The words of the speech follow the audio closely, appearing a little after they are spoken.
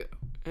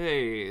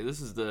Hey,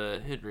 this is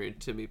the Henry and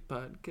Timmy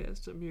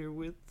podcast. I'm here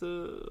with,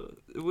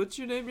 what's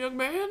your name, young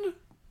man?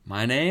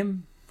 My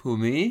name? Who,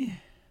 me?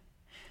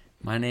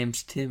 My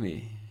name's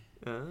Timmy.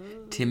 Oh.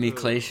 Timmy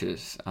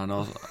Clacius on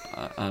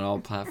all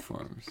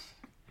platforms.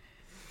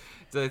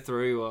 Did I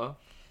throw you off?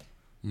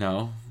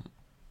 No.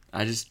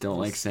 I just don't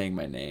like saying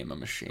my name.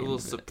 I'm ashamed A little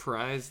of it.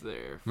 surprise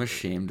there. I'm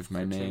ashamed of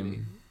my name.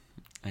 Timmy.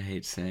 I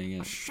hate saying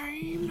it.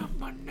 Ashamed of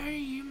my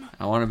name.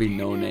 I want to be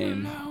no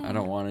name. I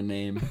don't want a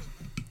name.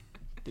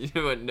 You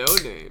know what? No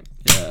name.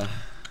 Yeah.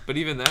 But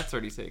even that's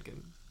already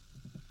taken.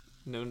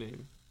 No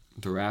name.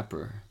 The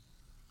rapper.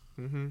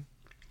 Mm-hmm.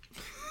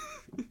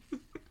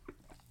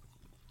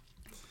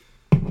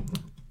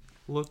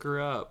 Look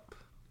her up.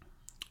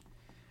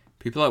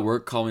 People at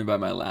work call me by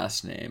my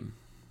last name.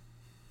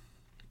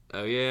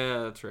 Oh, yeah,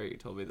 that's right. You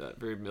told me that.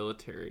 Very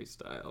military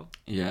style.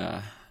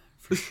 Yeah,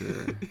 for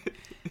sure.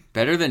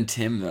 Better than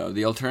Tim, though.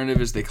 The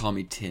alternative is they call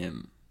me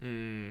Tim.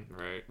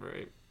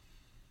 Right.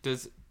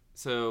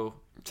 So...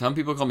 Some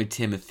people call me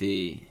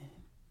Timothy.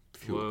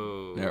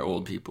 Whoa. They're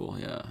old people,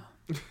 yeah.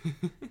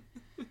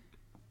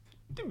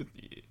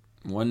 Timothy.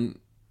 One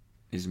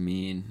is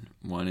mean.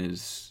 One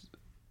is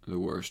the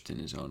worst in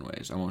his own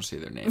ways. I won't say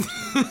their names.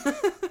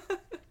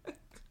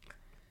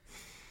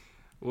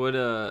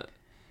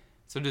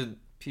 So did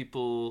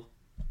people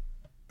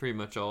pretty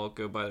much all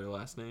go by their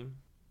last name?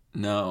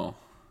 No.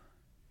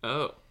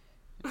 Oh.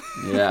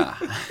 Yeah.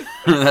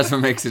 That's what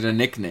makes it a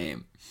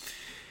nickname.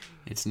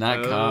 It's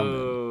not common.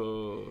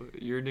 Oh,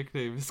 your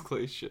nickname is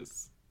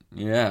Glacius.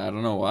 Yeah, I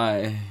don't know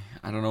why.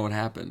 I don't know what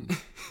happened.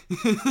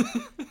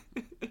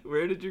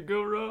 Where did you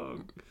go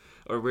wrong?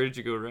 Or where did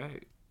you go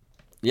right?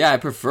 Yeah, I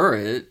prefer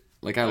it.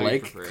 Like, I Oh, you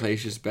like prefer it.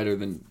 Clacius better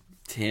than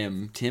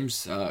Tim. Tim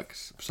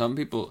sucks. Some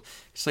people,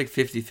 it's like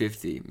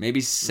 50-50.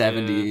 Maybe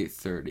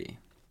 70-30.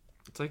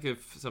 It's like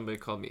if somebody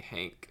called me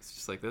Hank. It's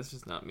just like, that's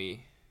just not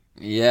me.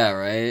 Yeah,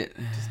 right? It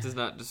just does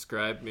not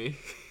describe me.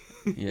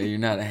 Yeah, you're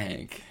not a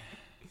Hank.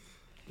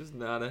 Just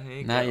not a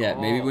Hank. Not at yet.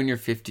 all. Maybe when you're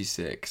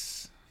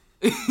 56.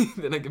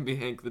 Then I can be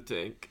Hank the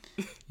Tank.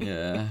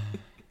 Yeah.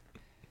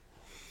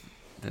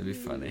 That'd be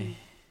funny.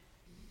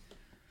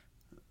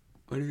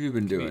 What have you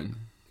been doing?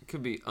 It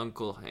could be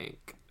Uncle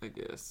Hank, I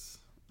guess.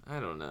 I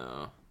don't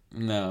know.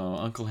 No,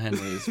 Uncle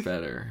Henry is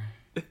better.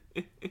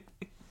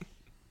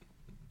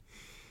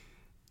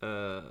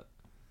 Diana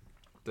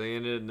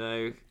and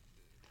I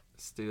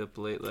stayed up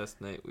late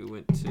last night. We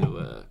went to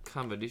a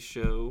comedy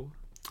show.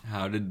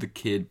 How did the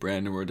kid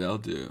Brandon Wardell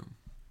do?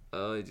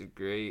 Oh, he did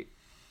great.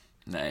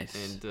 Nice.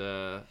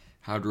 And,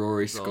 How'd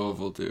Rory so-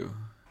 Scovel do?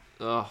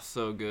 oh,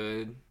 so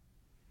good.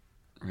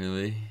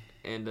 Really?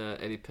 And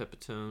Eddie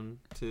Pepitone,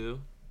 too.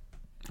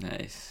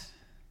 Nice.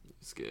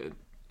 It's good.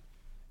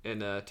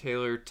 And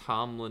Taylor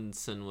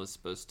Tomlinson was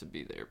supposed to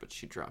be there, but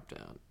she dropped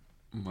out.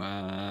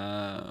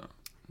 Wow.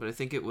 But I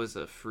think it was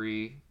a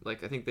free...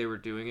 Like, I think they were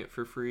doing it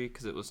for free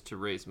because it was to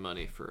raise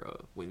money for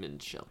a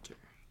women's shelter.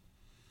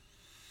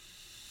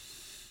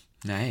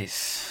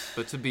 Nice.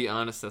 But to be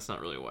honest, that's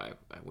not really why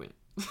I went.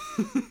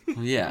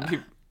 Well, yeah.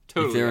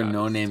 Totally if there were honest.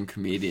 no-name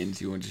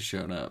comedians, you wouldn't have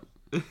shown up.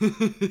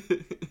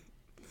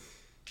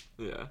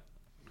 Yeah.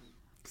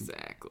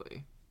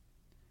 Exactly.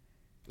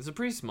 It's a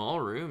pretty small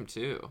room,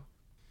 too.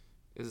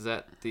 Is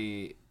that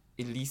the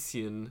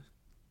Elysian?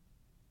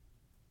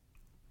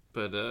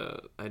 But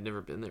I'd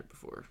never been there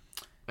before.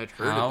 I'd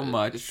heard How of it.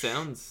 much- It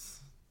sounds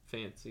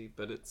fancy,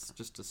 but it's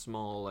just a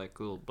small, like,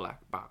 little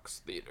black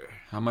box theater.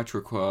 How much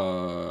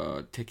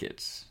were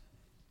tickets?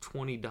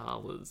 $20.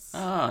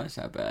 Oh, that's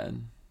not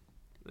bad.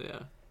 Yeah.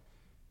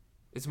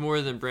 It's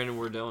more than Brandon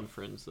Wardell and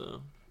Friends,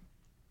 though.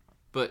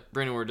 But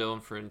Brandon Wardell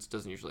and Friends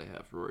doesn't usually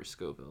have Rory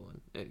Scovel and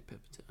Eddie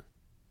Pepitone.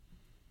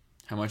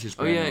 How much is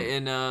Oh, yeah,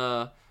 Brandon?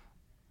 and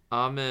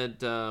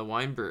Ahmed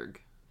Weinberg.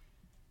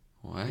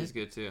 What? He's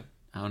good, too.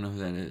 I don't know who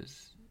that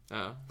is.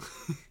 Oh.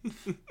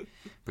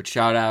 But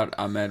shout out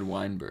Ahmed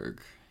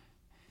Weinberg.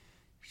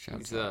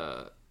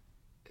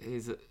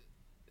 He's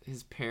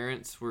his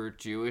parents were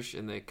Jewish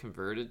and they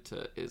converted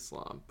to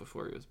Islam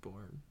before he was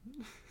born.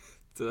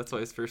 So that's why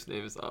his first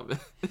name is Ahmed.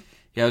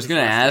 Yeah, I was His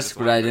gonna last name ask, is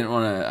but I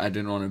Weinberg.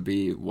 didn't want to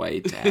be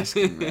white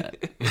asking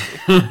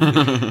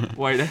that.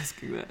 White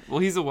asking that. Well,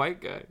 he's a white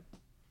guy.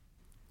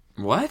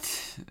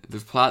 What? The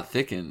plot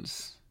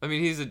thickens. I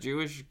mean, he's a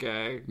Jewish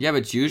guy. Yeah,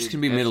 but Jews He's can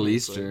be Middle ethnically-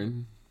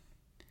 Eastern.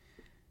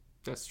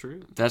 That's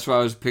true. That's what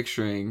I was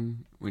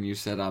picturing when you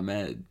said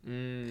Ahmed.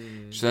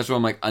 Mm. So that's why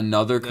I'm like,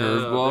 another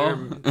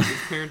curveball?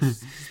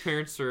 His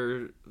parents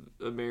are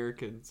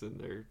Americans, and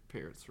their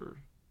parents were,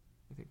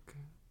 I think,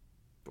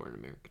 born in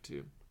America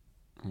too.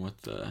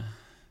 What the?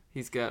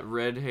 He's got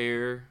red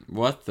hair.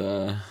 What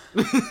the?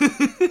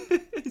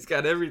 He's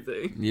got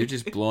everything. You're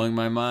just blowing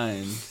my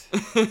mind.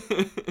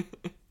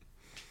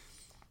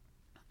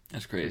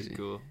 That's Pretty crazy.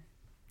 cool.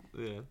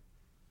 Yeah.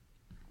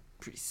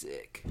 Pretty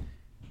sick.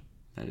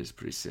 That is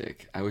pretty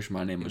sick. I wish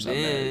my name was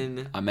And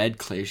Ahmed. Ahmed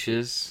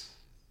Clacius.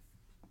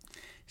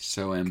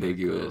 So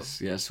ambiguous.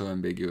 cool. Yeah, so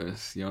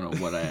ambiguous. You don't know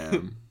what I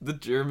am. The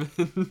German,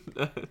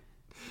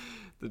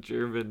 the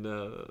German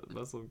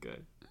Muslim guy.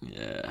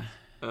 Yeah.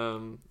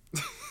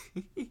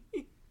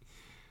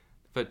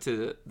 But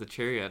to the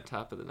cherry on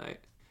top of the night.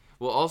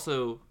 Well,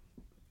 also,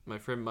 my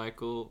friend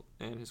Michael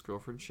and his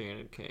girlfriend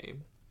Shannon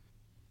came.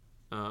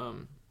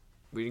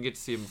 We didn't get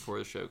to see them before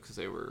the show because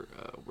they were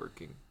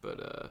working.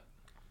 But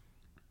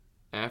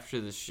after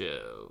the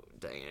show,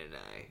 Diane and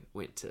I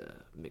went to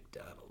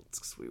McDonald's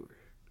because we were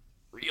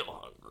real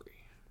hungry.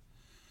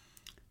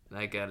 And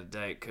I got a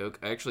Diet Coke.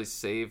 I actually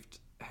saved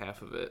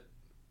half of it.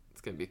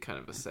 It's going to be kind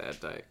of a sad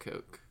Diet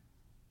Coke.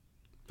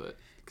 But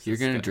you're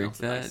going to drink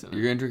that?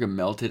 You're going to drink a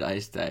melted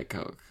iced Diet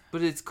Coke.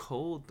 But it's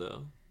cold,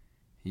 though.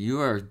 You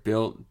are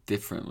built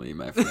differently,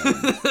 my friend.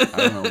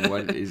 I don't know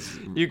what is...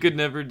 You could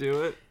never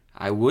do it?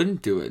 I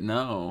wouldn't do it,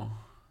 no.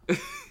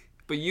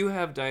 But you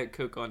have Diet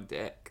Coke on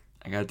deck.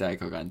 I got Diet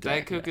Coke on deck.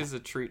 Diet Coke is a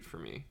treat for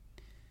me.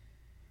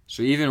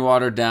 So even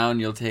watered down,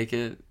 you'll take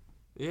it?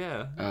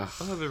 Yeah. Ugh.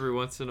 I'll have every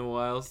once in a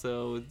while,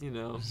 so,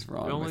 What's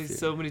wrong only with you?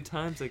 so many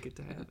times I get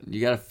to have it. You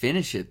got to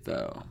finish it,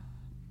 though.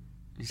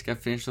 You just got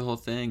to finish the whole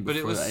thing before But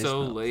it was the ice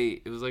so melts.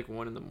 late. It was like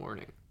 1 a.m.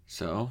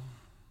 So?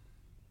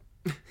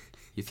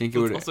 You think it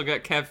It's would... also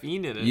got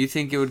caffeine in it. You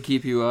think it would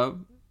keep you up?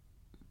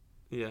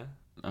 Yeah.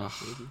 Ugh.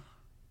 Maybe.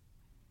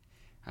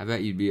 I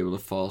bet you'd be able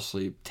to fall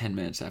asleep 10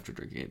 minutes after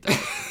drinking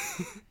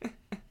it.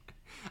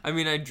 I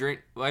mean, I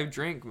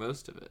drank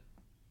most of it.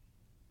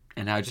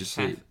 And how'd you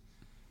sleep?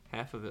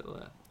 Half of it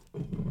left.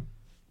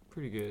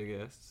 Pretty good, I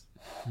guess.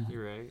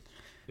 You're right.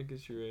 I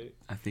guess you're right.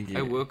 I think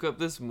I woke up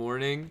this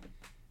morning.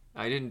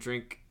 I didn't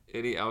drink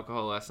any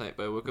alcohol last night,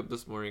 but I woke up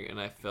this morning and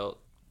I felt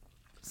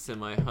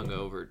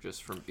semi-hungover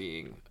just from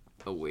being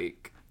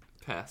awake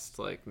past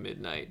like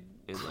midnight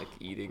and like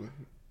eating.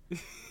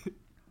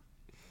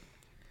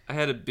 I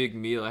had a big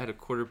meal. I had a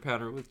quarter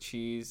pounder with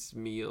cheese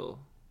meal.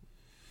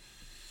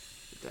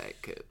 Diet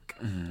Coke.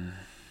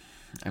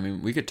 I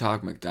mean, we could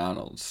talk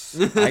McDonald's.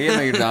 I get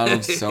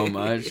McDonald's so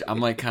much. I'm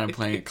like kind of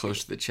playing it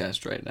close to the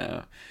chest right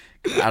now.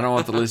 I don't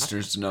want the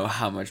listeners to know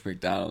how much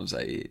McDonald's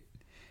I eat.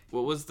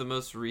 What was the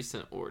most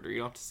recent order? You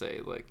don't have to say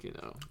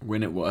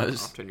when it how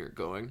was. often you're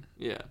going.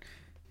 Yeah.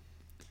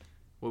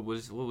 What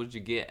would you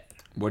get?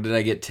 What did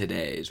I get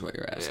today is what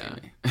you're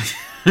asking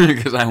me.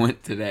 Because I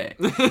went today.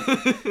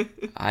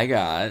 I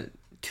got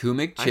 2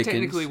 McChickens.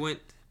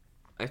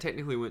 I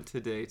technically went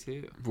today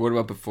too. What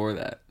about before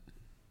that?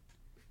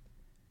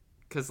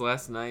 Because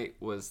last night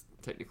was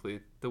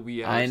technically the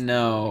wee hours. I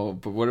know,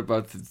 but what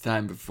about the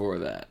time before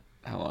that?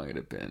 How long had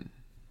it been?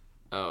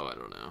 Oh, I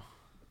don't know.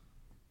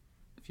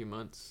 A few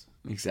months.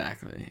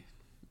 Exactly.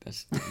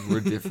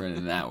 We're different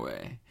in that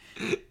way.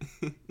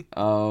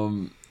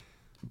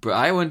 But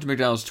I went to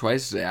McDonald's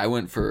twice today. I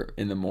went for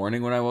in the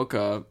morning when I woke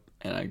up,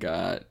 and I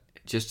got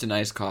just a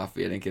nice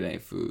coffee. I didn't get any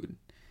food.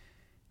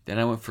 Then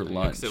I went for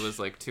lunch. Because it was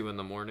like 2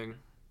 a.m.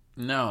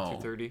 No.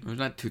 2:30? It was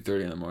not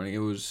 2:30 in the morning. It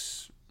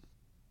was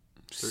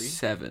 3?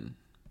 7.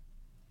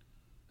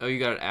 Oh, you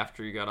got it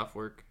after you got off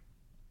work?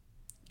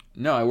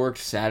 No, I worked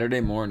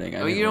Saturday morning.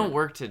 You don't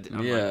work today.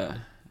 Yeah.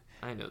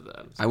 I know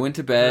that. I went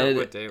to I don't know bed.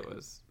 what day it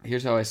was.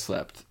 Here's how I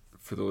slept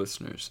for the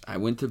listeners. I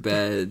went to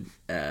bed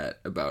at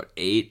about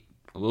 8,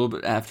 a little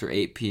bit after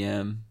 8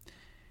 p.m.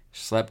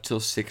 Slept till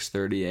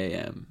 6:30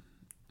 a.m.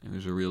 It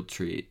was a real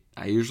treat.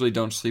 I usually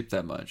don't sleep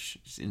that much.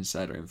 It's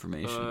insider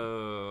information.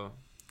 Oh.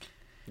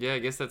 Yeah, I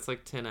guess that's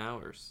like 10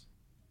 hours.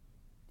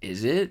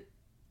 Is it?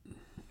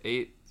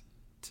 8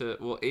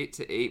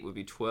 to 8 would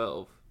be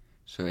 12.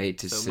 So 8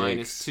 to 6. So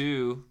minus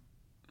 2.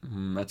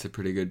 That's a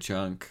pretty good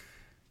chunk.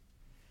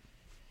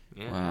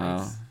 Yeah, Wow.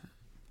 nice.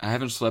 I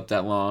haven't slept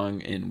that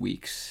long in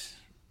weeks.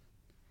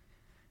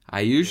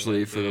 I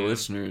usually, for the damn.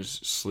 listeners,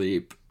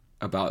 sleep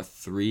about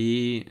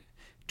 2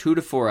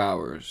 to 4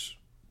 hours.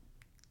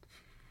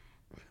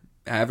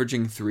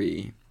 Averaging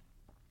 3.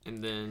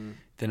 And then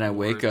Then I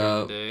wake work during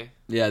up. the day.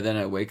 Yeah, then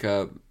I wake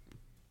up,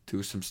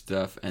 do some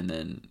stuff, and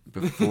then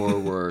before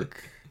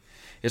work.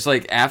 It's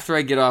like after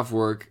I get off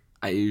work,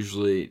 I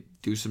usually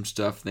do some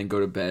stuff, then go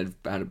to bed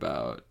at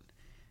about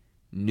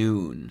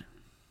noon.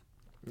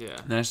 Yeah.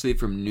 And then I sleep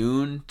from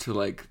noon to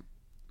like,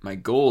 my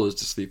goal is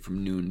to sleep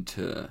from noon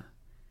to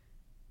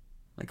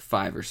like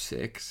 5 or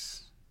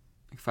 6.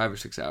 Like 5 or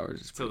 6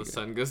 hours. Till the good.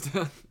 sun goes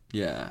down.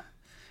 Yeah.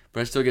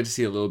 But I still get to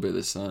see a little bit of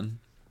the sun.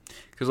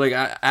 Because like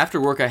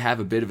after work I have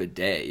a bit of a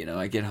day, you know.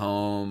 I get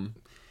home,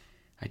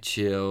 I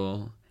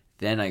chill,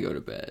 then I go to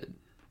bed.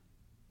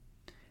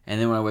 And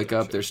then when I wake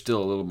up, there's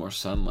still a little more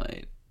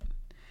sunlight.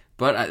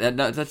 But that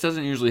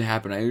doesn't usually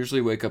happen. I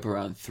usually wake up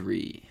around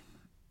 3.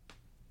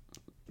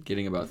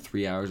 Getting about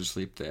 3 hours of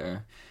sleep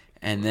there.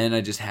 And then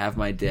I just have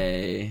my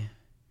day.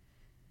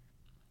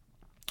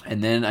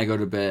 And then I go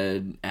to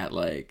bed at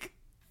like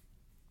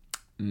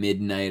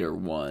midnight or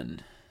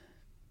 1.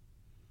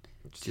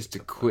 Just a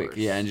quick, hours.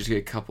 yeah, and just get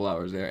a couple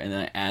hours there. And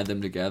then I add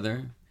them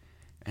together.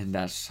 And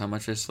that's how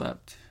much I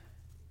slept.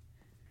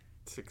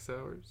 6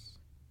 hours.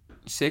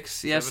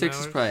 6? Yeah, 7 6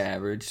 is hours? probably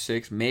average.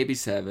 6, maybe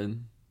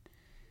 7.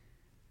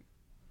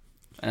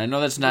 And I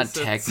know that's not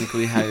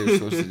technically how you're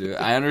supposed to do it.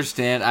 I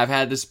understand. I've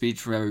had the speech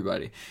from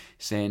everybody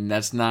saying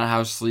that's not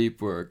how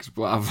sleep works.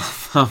 Blah, blah,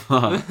 blah,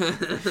 blah.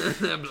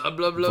 blah, blah,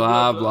 blah,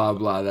 Blah, blah,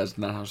 blah. That's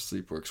not how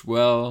sleep works.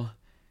 Well,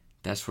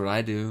 that's what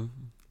I do.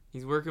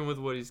 He's working with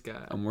what he's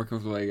got. I'm working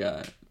with what I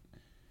got.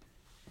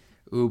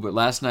 Ooh, but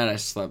last night I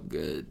slept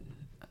good.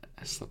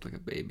 I slept like a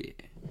baby.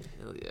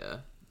 Hell yeah.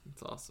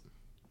 That's awesome.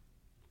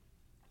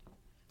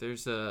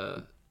 There's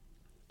a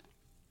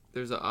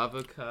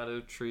avocado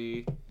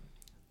tree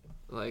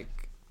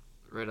like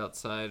right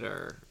outside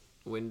our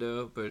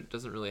window, but it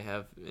doesn't really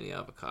have any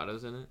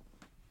avocados in it.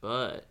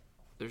 But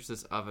there's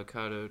this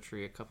avocado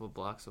tree a couple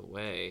blocks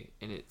away,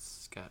 and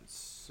it's got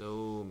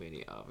so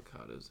many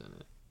avocados in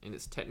it. And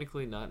it's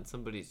technically not in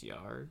somebody's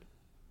yard.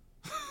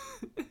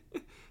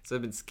 So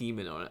I've been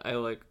scheming on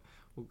it.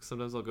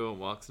 Sometimes I'll go on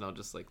walks and I'll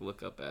just like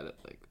look up at it,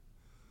 like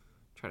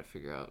try to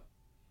figure out,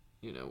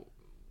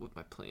 what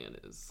my plan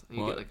is.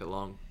 You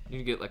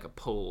get like a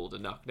pole to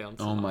knock down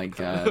some Oh my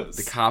avocados. God.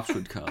 The cops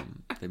would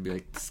come. They'd be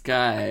like, this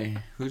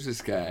guy, who's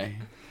this guy?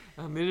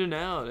 I'm in and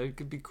out. It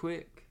could be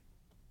quick.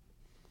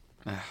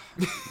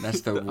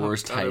 That's the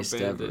worst avocado heist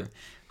bandit. ever.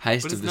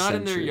 Heist But of it's the not century.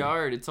 in their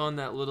yard. It's on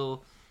that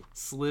little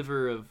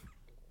sliver of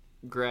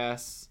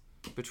grass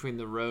between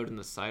the road and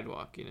the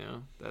sidewalk,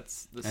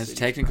 That's the That's city's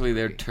technically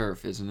their property.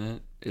 turf, isn't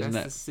it? Isn't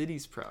That's that? the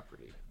city's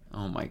property.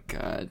 Oh my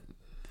God.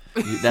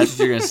 That's what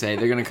you're gonna say.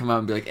 They're gonna come out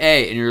and be like,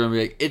 "Hey," and you're gonna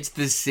be like, "It's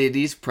the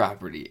city's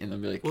property," and they'll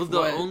be like, Well,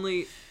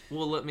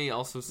 "What?" let me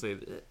also say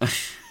that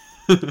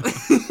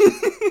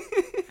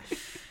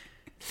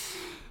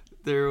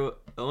the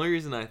only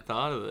reason I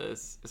thought of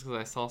this is because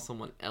I saw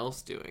someone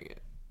else doing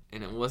it,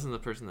 and it wasn't the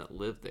person that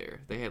lived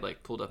there. They had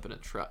like pulled up in a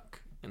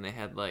truck, and they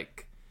had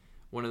like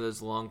one of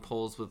those long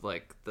poles with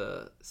like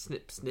the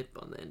snip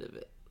on the end of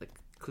it, like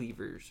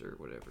cleavers or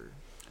whatever.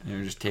 And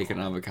you're just taking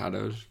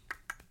avocados.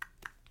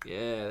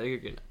 Yeah, they're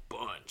getting a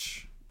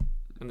bunch,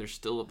 and there's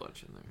still a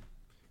bunch in there.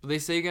 But they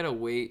say you gotta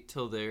wait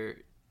till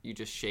you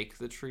just shake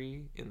the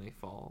tree and they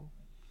fall.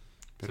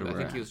 So I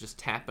think he was just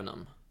tapping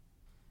them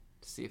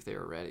to see if they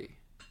were ready.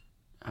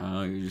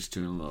 Oh, you're just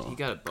doing a little. He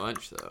got a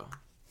bunch though.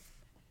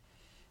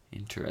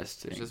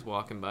 Interesting. He's just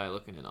walking by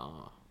looking in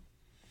awe.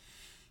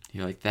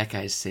 You're like, that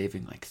guy's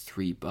saving like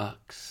 $3.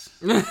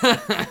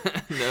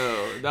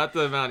 No, not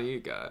the amount you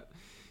got.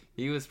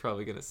 He was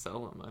probably gonna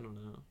sell them. I don't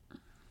know.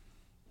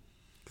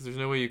 Because there's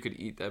no way you could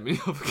eat that many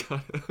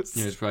avocados.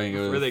 Yeah, it's probably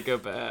gonna go before to they go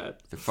bad.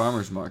 the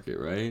farmer's market,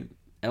 right?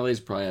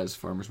 LA's probably has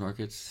farmer's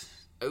markets.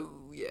 Oh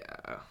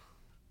yeah.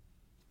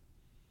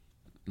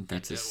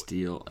 That's a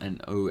steal.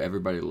 And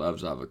everybody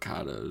loves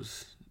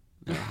avocados.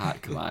 They're a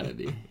hot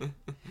commodity. You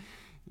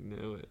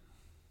know it.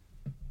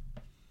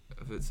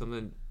 If it's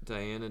something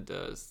Diana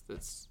does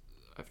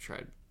I've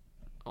tried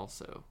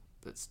also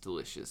that's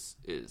delicious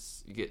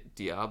is you get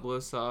Diablo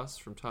sauce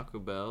from Taco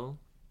Bell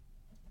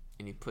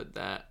and you put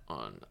that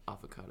on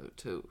avocado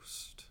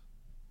toast.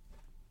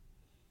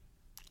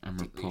 I'm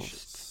repulsed.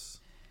 Delicious.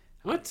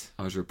 What?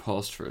 I was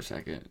repulsed for a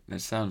second.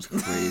 That sounds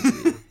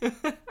crazy.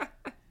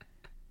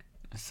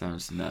 That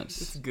sounds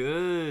nuts. It's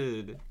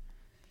good.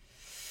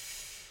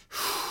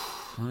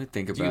 Let me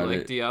think Do you about like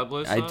it.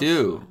 Diablo sauce? I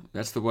do.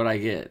 That's what I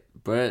get.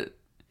 But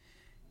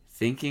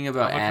thinking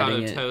about Avocado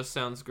adding it. toast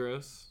sounds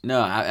gross.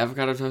 No,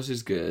 avocado toast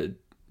is good.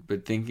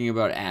 But thinking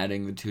about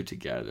adding the two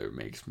together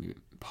makes me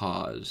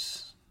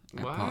pause.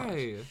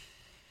 Why?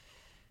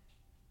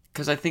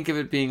 Because I think of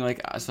it being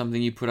like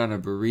something you put on a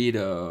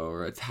burrito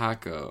or a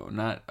taco,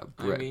 not a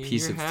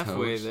piece you're of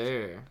halfway toast.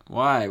 there.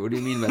 Why? What do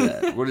you mean by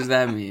that? What does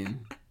that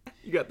mean?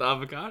 You got the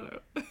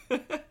avocado.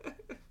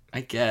 I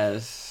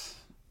guess.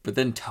 But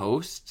then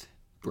toast?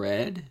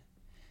 Bread?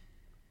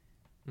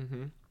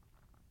 Mm-hmm.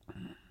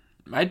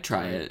 I'd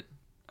try it.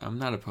 I'm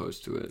not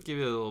opposed to it. Give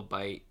it a little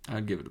bite.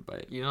 I'd give it a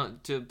bite. You know,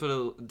 to put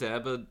a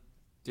dab of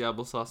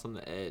Diablo sauce on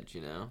the edge,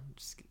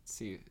 just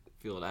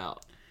feel it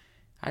out.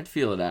 I'd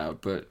feel it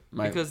out, but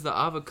Because the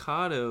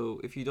avocado,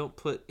 if you don't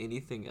put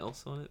anything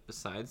else on it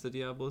besides the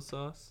Diablo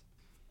sauce,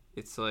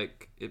 it's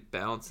like it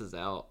balances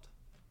out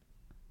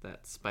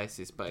that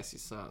spicy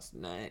sauce.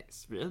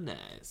 Nice, real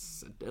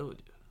nice. I told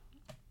you.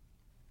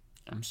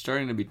 I'm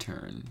starting to be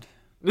turned.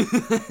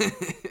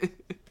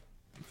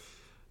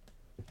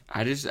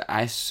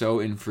 I so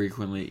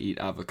infrequently eat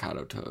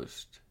avocado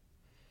toast.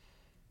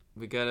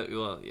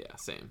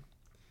 Same.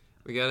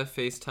 We gotta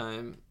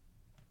FaceTime.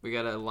 We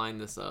gotta line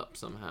this up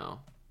somehow.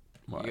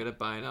 What? You gotta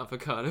buy an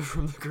avocado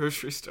from the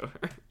grocery store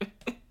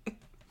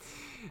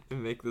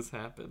and make this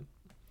happen.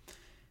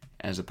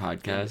 As a And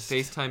podcast?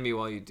 FaceTime me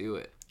while you do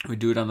it. We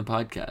do it on the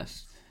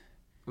podcast.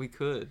 We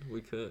could.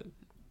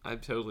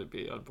 I'd totally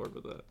be on board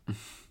with that.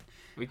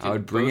 I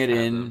would bring it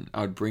in.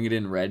 I would bring it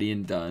in ready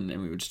and done,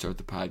 and we would start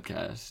the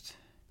podcast.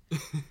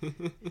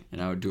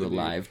 And I would do a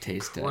live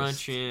taste test.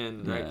 Crunch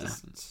in, right? Yeah. To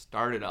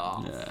start it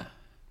off. Yeah.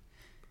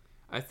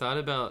 I thought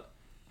about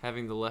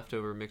having the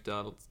leftover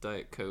McDonald's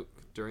Diet Coke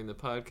during the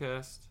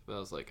podcast, but I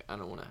was like, I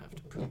don't want to have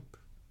to poop.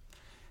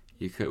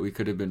 We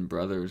could have been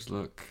brothers.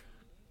 Look,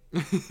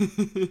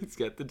 It's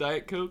got the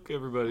Diet Coke,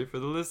 everybody, for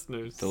the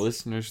listeners. the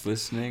listeners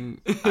listening.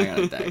 I got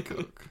a Diet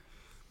Coke.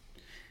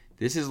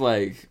 This is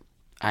like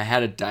I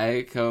had a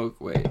Diet Coke.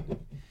 Wait,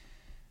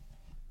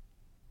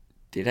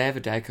 did I have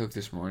a Diet Coke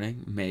this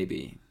morning?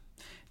 Maybe.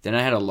 Then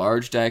I had a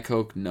large Diet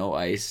Coke, no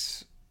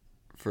ice,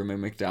 for my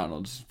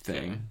McDonald's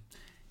thing.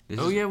 Okay.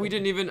 Oh yeah, we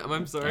didn't even.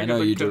 I'm sorry. I know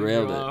for you cutting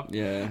derailed off. it.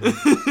 Yeah.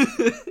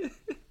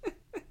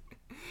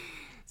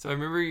 So I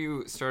remember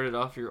you started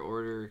off your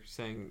order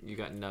saying you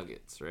got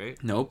nuggets,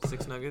 right? Nope.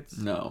 6 nuggets.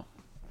 No.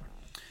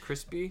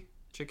 Crispy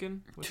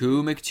chicken. What's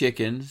 2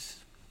 McChickens.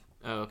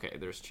 Oh, okay.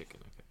 There's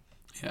chicken.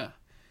 Okay. Yeah.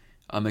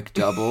 A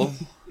McDouble.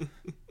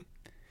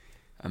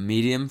 A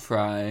medium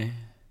fry.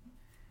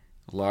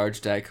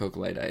 Large Diet Coke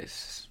light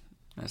ice.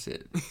 That's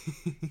it.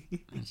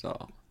 That's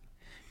all.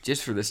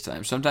 Just for this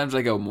time. Sometimes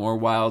I go more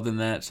wild than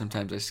that.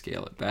 Sometimes I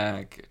scale it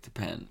back. It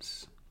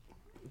depends.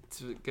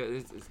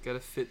 It's got to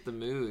fit the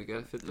mood. Got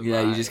to fit the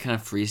Yeah, vibe. you just kind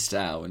of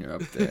freestyle when you're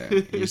up there.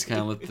 You just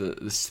kind of let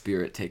the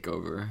spirit take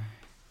over.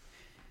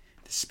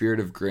 The spirit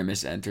of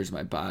Grimace enters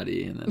my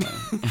body, and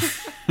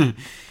then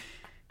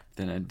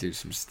then I do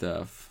some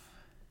stuff.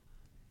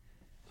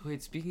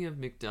 Wait, speaking of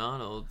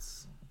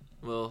McDonald's,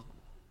 well,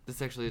 this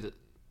actually,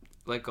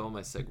 like all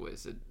my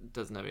segues, it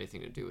doesn't have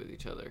anything to do with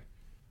each other.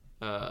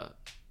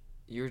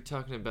 You were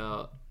talking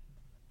about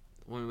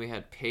when we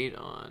had Pate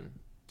on,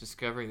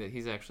 discovering that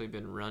he's actually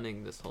been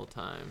running this whole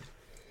time.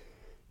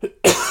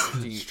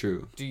 It's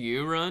true. Do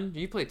you run? Do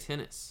you play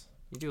tennis?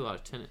 You do a lot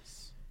of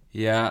tennis.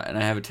 Yeah, and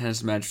I have a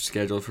tennis match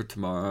scheduled for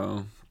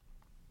tomorrow.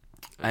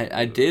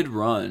 I did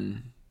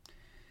run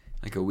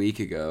like a week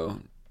ago,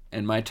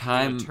 and my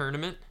time... Doing a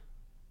tournament?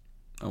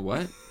 A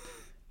what?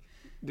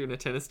 Doing a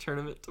tennis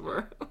tournament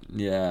tomorrow?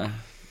 Yeah.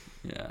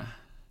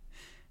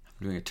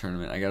 I'm doing a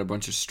tournament. I got a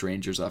bunch of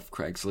strangers off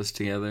Craigslist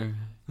together.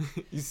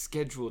 You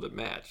scheduled a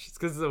match. It's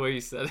because of the way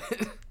you said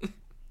it.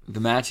 The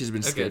match has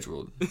been Okay.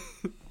 scheduled.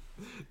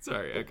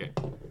 Sorry, okay.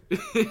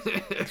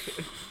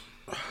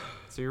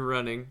 So you're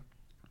running.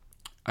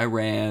 I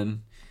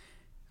ran.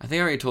 I think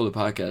I already told the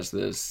podcast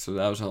this, so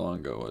that was how long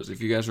ago it was.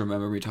 If you guys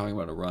remember me talking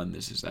about a run,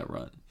 this is that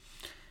run.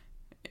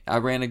 I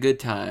ran a good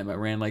time. I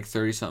ran like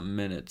 30-something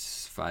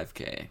minutes,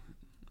 5K,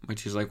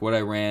 which is like what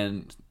I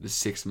ran the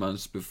 6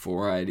 months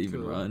before I'd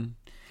even run.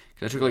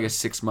 Because I took like a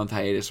 6-month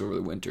hiatus over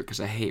the winter because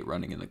I hate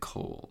running in the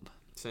cold.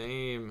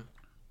 Same.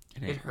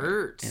 It It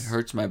hurts. It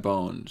hurts my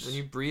bones. When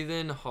you breathe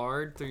in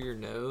hard through your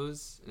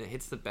nose and it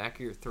hits the back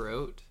of your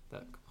throat,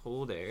 that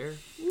cold air.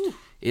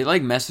 It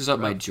like messes up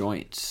my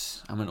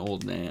joints. I'm an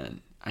old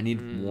man. I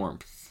need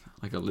warmth,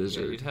 like a Yeah,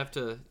 lizard.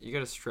 you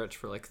gotta stretch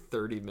for like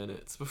 30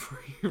 minutes before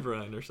you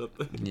run or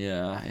something.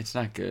 Yeah, it's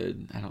not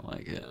good. I don't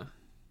like it. Yeah.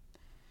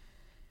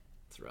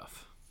 It's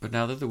rough. But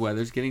now that the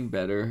weather's getting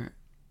better,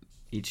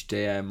 each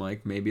day I'm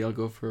like, maybe I'll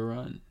go for a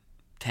run.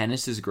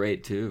 Tennis is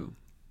great too.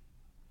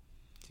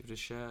 Give it a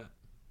shot.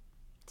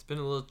 It's been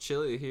a little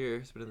chilly here.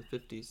 It's been in the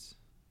 50s.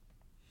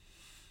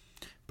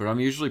 But I'm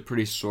usually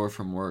pretty sore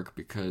from work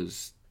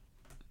because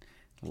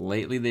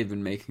lately they've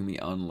been making me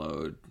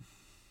unload.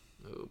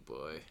 Oh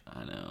boy.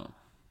 I know.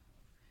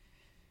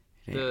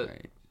 It ain't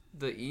right.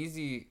 The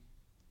easy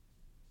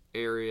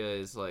area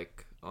is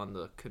like on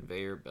the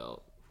conveyor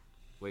belt.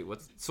 Wait,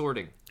 what's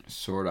sorting?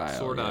 Sort aisle.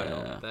 Sort yeah.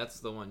 aisle. That's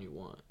the one you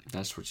want.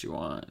 That's what you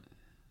want.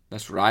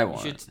 That's what I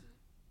want.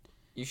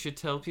 You should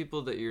tell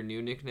people that your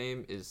new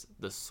nickname is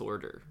the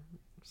Sorter,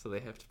 so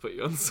they have to put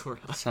you on the sort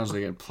aisle. Sounds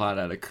like a plot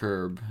out of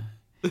Curb.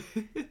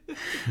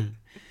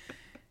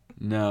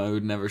 No, it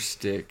would never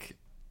stick.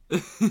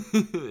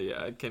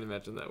 Yeah, I can't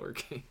imagine that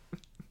working.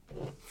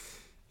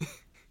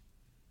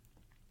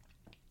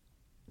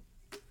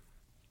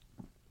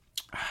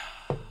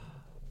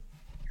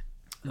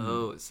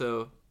 Oh,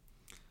 so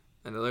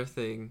another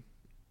thing,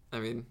 I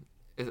mean,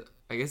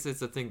 I guess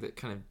it's a thing that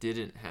kind of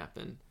didn't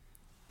happen,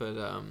 but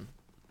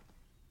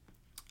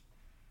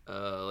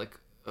like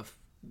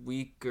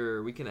week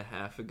and a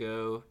half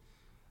ago,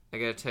 I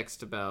got a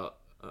text about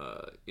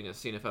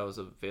seeing if I was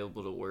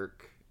available to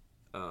work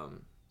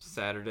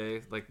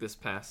Saturday, like this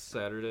past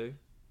Saturday.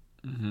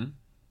 Mm-hmm.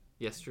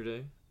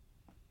 Yesterday.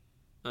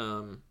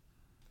 And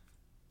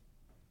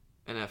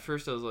at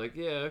first I was like,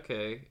 yeah,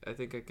 okay, I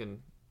think I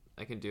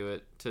can do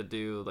it, to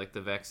do like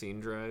the vaccine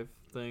drive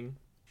thing.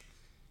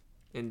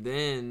 And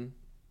then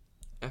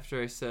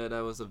after I said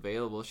I was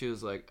available, she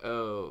was like,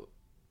 oh,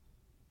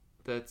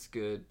 that's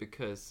good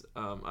because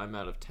I'm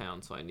out of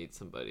town, so I need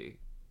somebody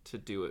to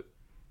do it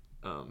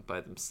by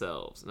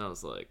themselves. And I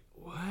was like,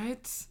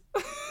 what?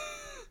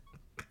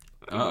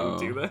 I don't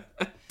do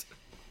that.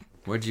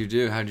 What'd you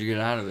do? How'd you get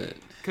out of it?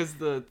 Because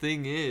the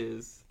thing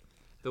is,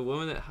 the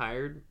woman that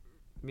hired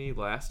me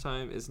last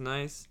time is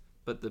nice,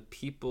 but the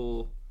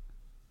people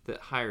that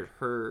hired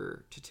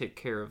her to take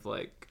care of,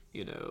 like,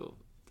 you know,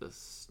 the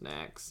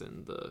snacks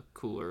and the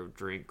cooler of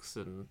drinks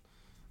and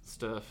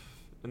stuff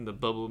and the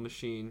bubble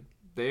machine,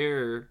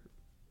 they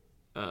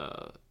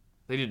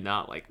did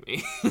not like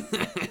me.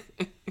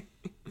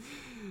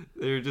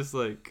 They were just,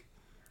 like,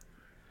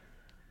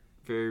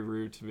 very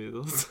rude to me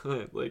the whole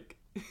time. Like,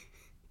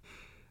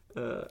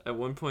 at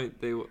one point,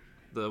 the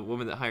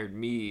woman that hired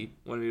me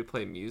wanted me to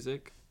play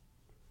music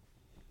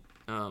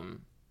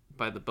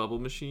by the bubble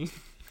machine.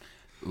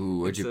 Ooh,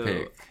 what'd you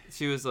pick?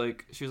 She was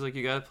like,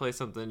 you gotta play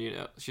something,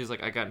 She was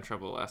like, I got in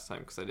trouble last time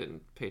because I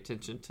didn't pay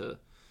attention to,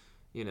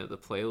 the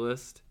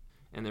playlist.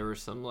 and there were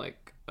some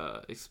like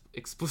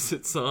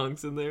explicit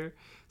songs in there.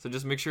 So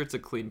just make sure it's a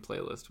clean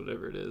playlist,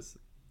 whatever it is,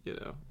 you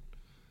know,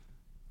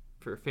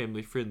 for a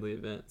family friendly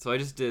event. So I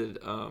just did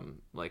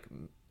like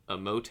a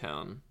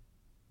Motown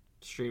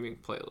streaming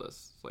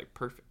playlist. It's like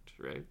perfect,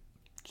 right?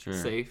 Sure.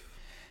 Safe.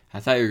 I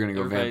thought you were gonna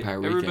go Vampire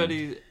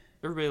Weekend.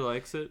 Everybody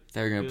likes it. I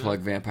thought you were gonna plug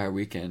Vampire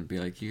Weekend. Be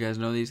like, you guys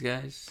know these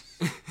guys?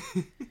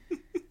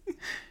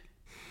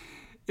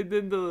 And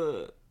then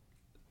the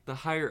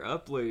higher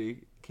up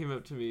lady came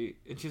up to me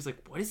and she was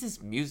like, "What is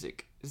this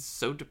music? It's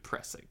so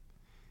depressing."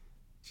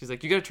 She's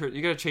like, "You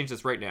gotta change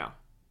this right now."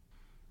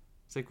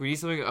 It's like, we need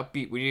something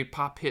upbeat. We need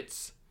pop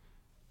hits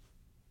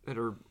that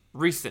are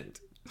recent.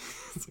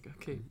 It's like,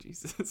 okay,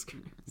 Jesus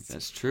Christ.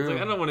 That's true. It's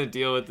like, I don't want to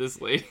deal with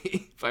this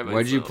lady by myself.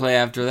 What'd you play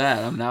after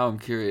that? I'm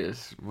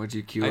curious. What'd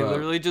you queue up? I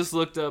literally just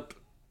looked up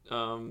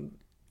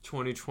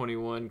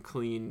 2021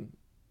 clean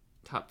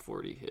top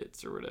 40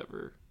 hits or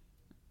whatever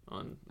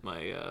on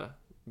my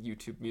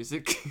YouTube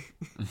music.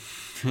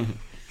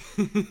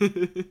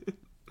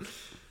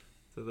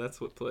 So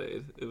that's what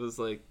played. It was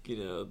like, you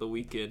know, the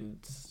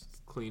Weeknd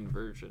clean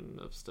version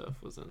of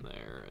stuff was in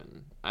there,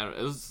 and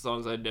it was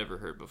songs I'd never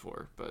heard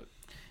before, but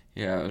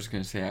yeah, I was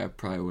gonna say I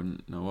probably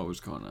wouldn't know what was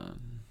going on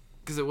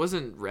because it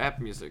wasn't rap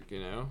music,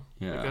 you know.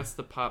 Yeah, like, that's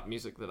the pop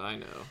music that I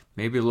know.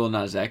 Maybe Lil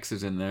Nas X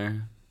is in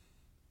there.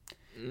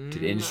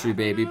 Did Industry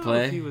Baby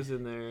play? If he was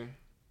in there.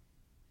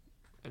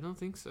 I don't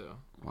think so.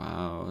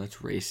 Wow, that's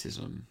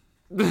racism.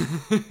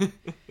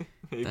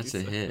 Maybe that's so.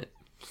 a hit.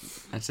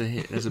 That's a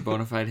hit. That's a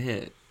bona fide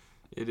hit.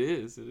 It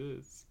is.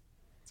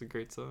 It's a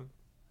great song.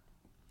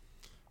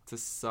 It's a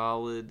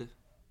solid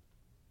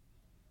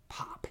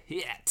pop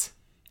hit.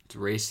 It's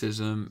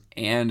racism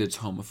and it's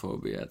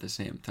homophobia at the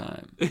same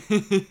time.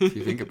 If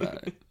you think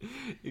about it.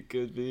 It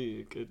could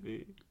be.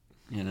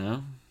 You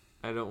know?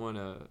 I don't want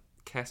to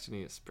cast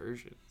any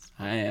aspersions.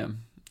 I am.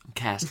 I'm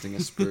casting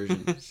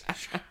aspersions.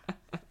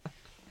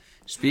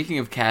 Speaking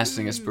of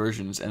casting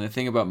aspersions, and the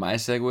thing about my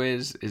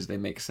segues is they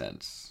make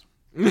sense.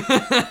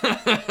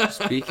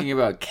 Speaking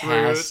about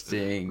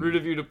casting... Rude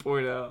of you to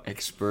point out.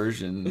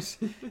 Aspersions.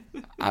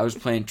 I was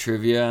playing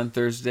trivia on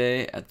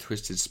Thursday at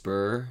Twisted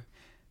Spur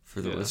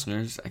for the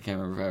listeners. I can't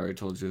remember if I already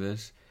told you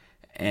this.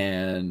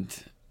 And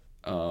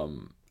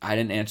I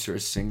didn't answer a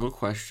single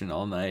question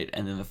all night.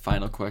 And then the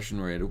final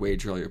question where you had to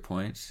wager all your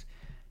points,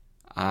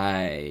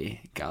 I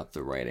got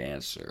the right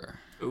answer.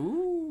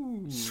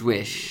 Ooh.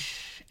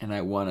 Swish. And I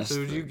won a So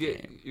did you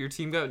get... game. Your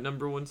team got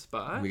number one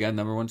spot? We got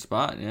number one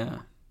spot, yeah.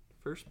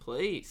 First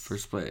place.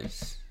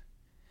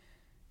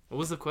 What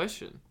was the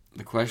question?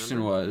 The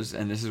question was,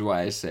 and this is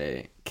why I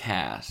say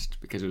cast,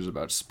 because it was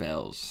about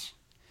spells.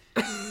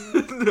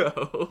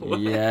 No.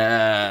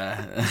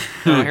 Yeah.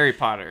 Oh, Harry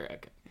Potter.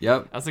 Okay.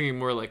 Yep. I was thinking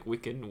more like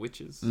Wiccan and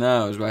witches.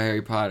 No, it was by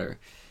Harry Potter.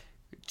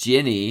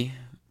 Ginny,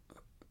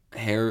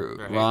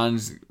 Right.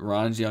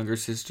 Ron's younger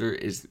sister,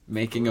 is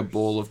making a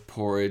bowl of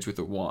porridge with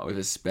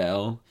a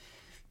spell,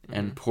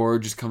 and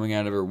porridge is coming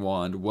out of her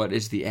wand. What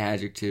is the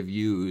adjective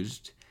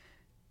used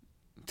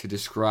to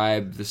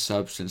describe the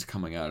substance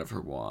coming out of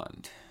her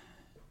wand?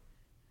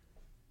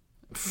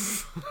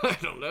 I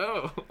don't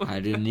know. I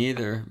didn't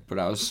either, but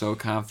I was so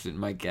confident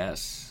in my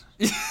guess.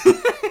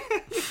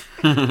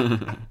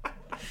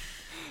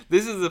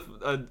 This is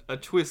a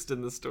twist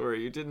in the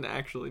story. You didn't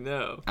actually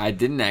know. I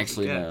didn't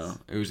actually know.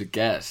 It was a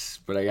guess,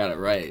 but I got it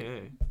right.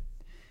 Okay.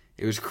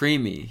 It was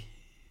creamy.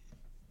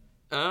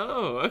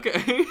 Oh,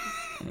 okay.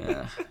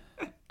 Yeah.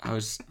 I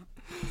was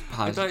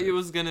positive. I thought it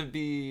was going to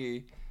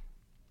be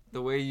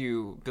the way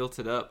you built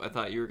it up. I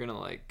thought you were going to,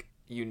 like,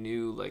 you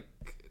knew, like,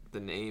 the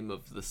name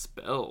of the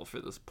spell for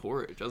this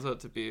porridge. I was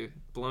about to be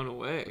blown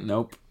away.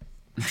 Nope.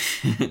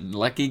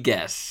 Lucky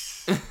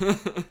guess.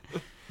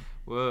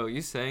 Whoa,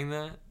 you saying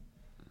that?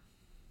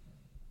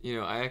 You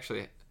know, I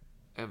actually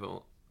have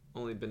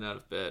only been out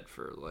of bed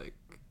for, like,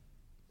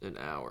 an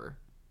hour.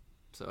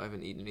 So I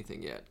haven't eaten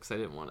anything yet because I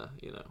didn't want to,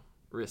 you know,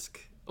 risk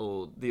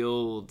the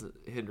old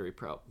Henry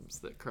problems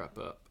that crop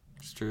up.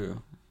 It's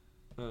true.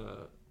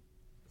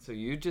 So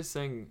you just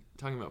talking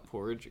about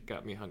porridge, it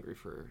got me hungry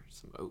for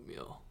some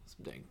oatmeal,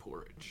 some dang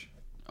porridge.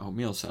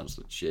 Oatmeal sounds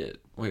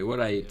legit. Wait, what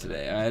did I eat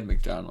today? I had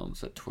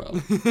McDonald's at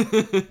 12.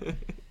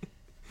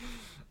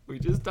 We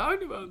just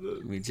talked about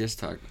this. We just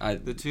talked.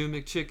 The 2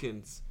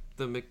 McChickens,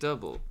 the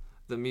McDouble,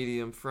 the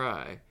medium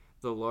fry,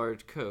 the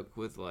large Coke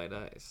with light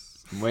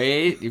ice.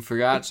 Wait, you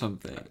forgot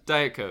something.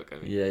 Diet Coke, I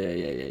mean.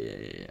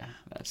 Yeah.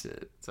 That's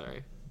it.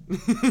 Sorry.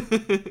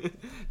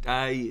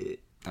 Diet.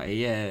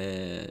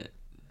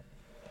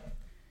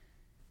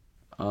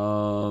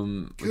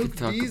 We could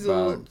talk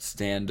about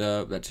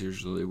stand-up. That's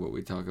usually what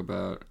we talk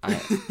about. How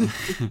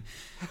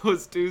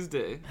was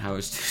Tuesday? How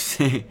was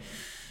Tuesday?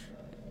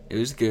 It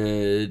was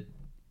good.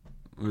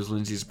 It was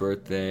Lindsay's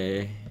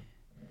birthday.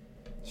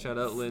 Shout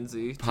out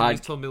Lindsay.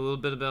 Timmy's told me a little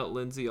bit about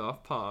Lindsay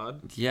off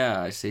pod.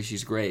 Yeah, I say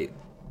she's great.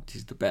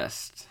 She's the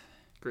best.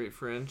 Great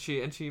friend.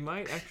 She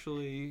might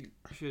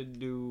should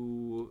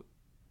do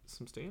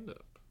some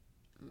stand-up.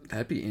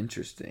 That'd be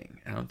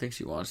interesting. I don't think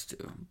she wants to,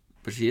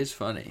 but she is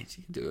funny.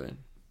 She can do it.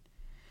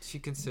 She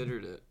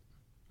considered it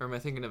Or am I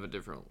thinking of a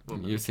different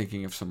woman? You're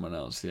thinking of someone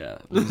else, yeah.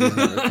 Lindsay's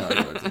never thought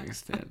about doing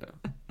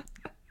stand-up.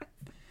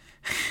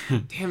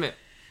 Damn it.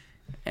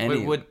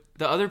 Anyway. Wait,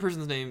 the other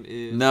person's name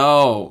is...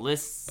 No.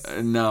 Liz.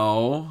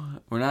 No.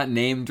 We're not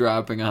name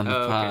dropping on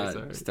the pod.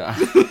 Okay, Stop.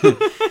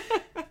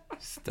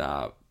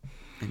 Stop.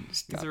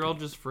 These are all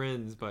just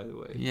friends, by the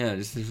way. Yeah,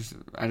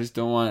 I just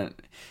don't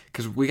want...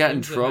 Because we got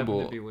in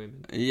trouble. To be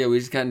women. Yeah, we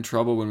just got in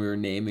trouble when we were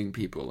naming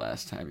people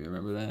last time. You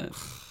remember that?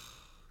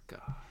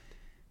 God.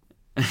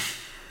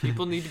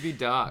 People need to be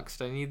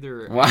doxxed. I need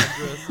their Why?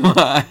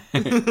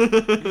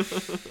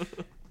 address.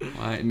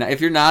 Why? Now, if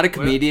you're not a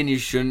comedian,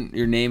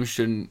 your name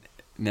shouldn't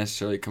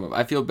necessarily come up.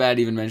 I feel bad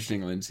even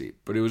mentioning Lindsay,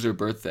 but it was her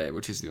birthday,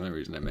 which is the only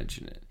reason I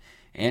mention it.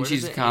 And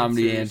she's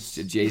comedy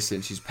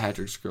adjacent. She's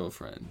Patrick's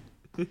girlfriend.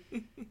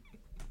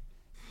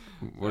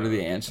 What are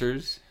the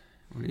answers?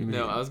 What do you mean?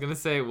 No, I was gonna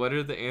say, what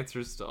are the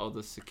answers to all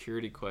the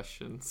security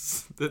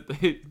questions that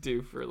they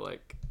do for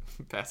like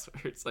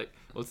passwords? Like,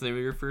 what's the name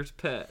of your first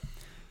pet?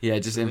 Yeah,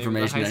 just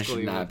information I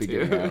should not be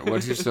giving out.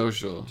 What's your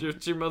social?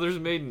 What's your mother's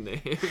maiden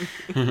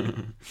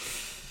name?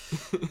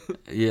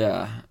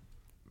 Yeah,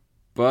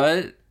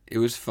 but it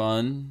was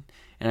fun,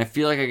 and I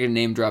feel like I can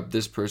name drop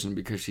this person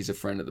because she's a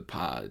friend of the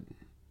pod.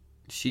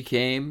 She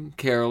came,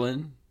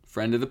 Carolyn,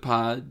 friend of the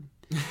pod.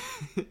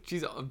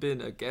 She's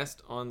been a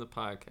guest on the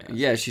podcast.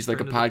 Yeah, she's like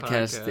friend a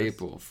podcast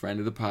staple, friend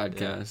of the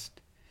podcast.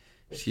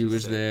 Yeah. She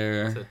was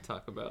there to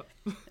talk about,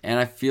 and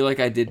I feel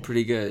like I did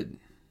pretty good.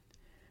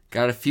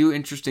 Got a few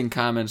interesting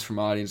comments from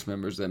audience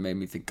members that made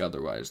me think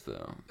otherwise,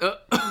 though.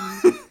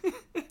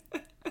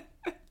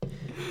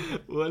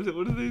 What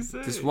did they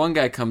say? This one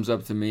guy comes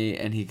up to me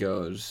and he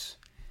goes,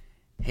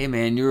 "Hey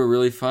man, you were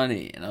really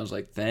funny." And I was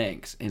like,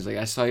 "Thanks." And he's like,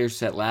 "I saw your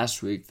set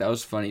last week. That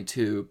was funny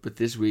too. But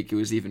this week it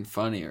was even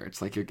funnier.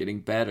 It's like you're getting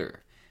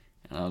better."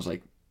 And I was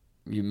like,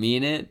 "You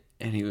mean it?"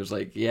 And he was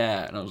like,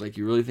 "Yeah." And I was like,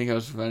 "You really think I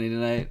was funny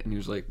tonight?" And he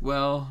was like,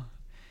 "Well."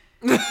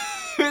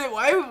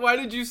 Why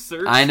did you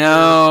search? I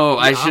know.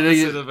 For I should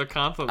have. Of a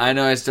compliment. I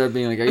know. I started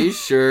being like, "Are you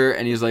sure?"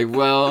 And he's like,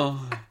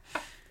 "Well."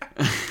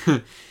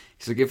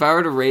 He's like, "If I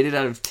were to rate it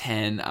out of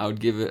 10, I would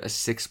give it a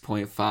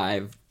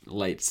 6.5,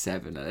 light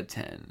 7 out of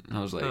 10." And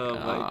I was like, "Oh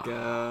my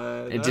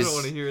god, I just, don't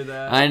want to hear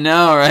that." I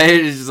know, right?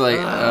 It's just like,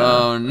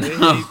 oh no,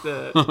 I hate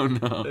that. Oh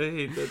no, I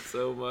hate that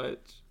so much.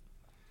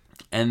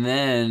 And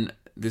then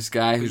this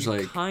guy who's you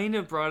like, kind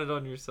of brought it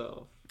on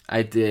yourself.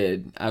 I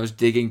did. I was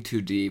digging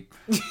too deep.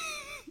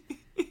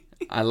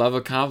 I love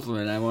a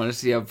compliment. I want to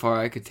see how far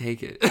I could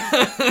take it.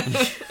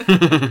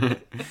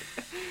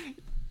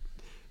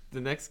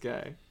 The next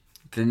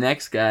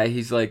guy,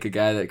 he's like a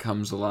guy that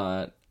comes a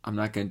lot. I'm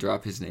not going to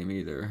drop his name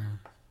either.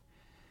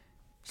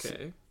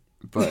 Okay.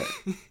 But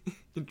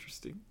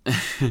interesting.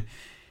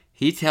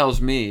 He tells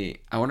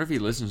me, I wonder if he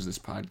listens to this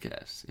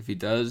podcast. If he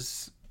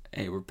does,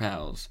 hey, we're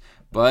pals.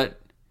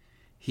 But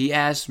he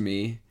asked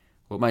me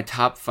what my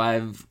top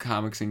 5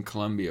 comics in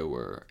Colombia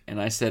were, and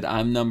I said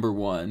I'm number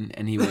 1,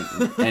 and he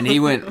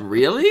went,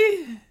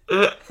 "Really?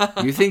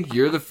 You think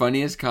you're the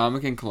funniest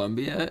comic in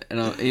Colombia?"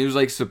 And he was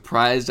like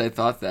surprised I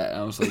thought that.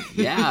 And I was like,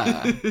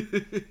 "Yeah."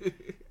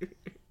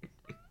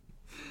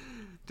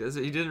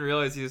 He didn't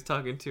realize he was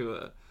talking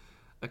to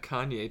a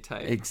Kanye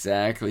type.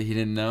 Exactly, he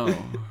didn't know.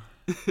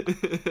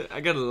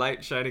 I got a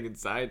light shining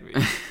inside me.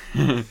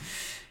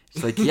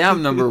 It's like, yeah,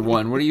 I'm number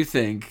 1. What do you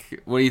think?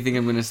 What do you think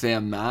I'm going to say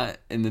I'm not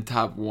in the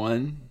top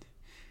 1?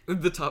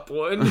 The top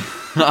 1?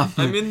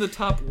 I'm in the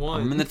top 1.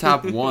 I'm in the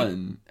top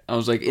 1. I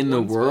was like, in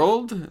the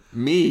world?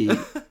 Me.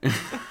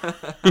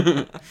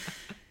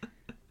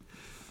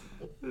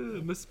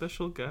 I'm a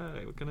special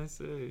guy. What can I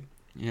say?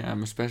 Yeah,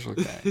 I'm a special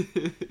guy.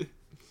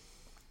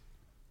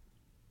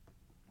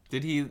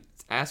 Did he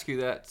ask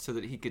you that so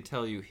that he could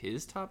tell you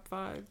his top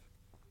 5?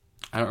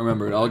 I don't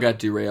remember. It all got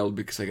derailed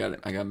because I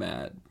got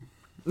mad.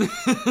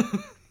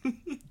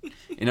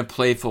 In a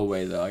playful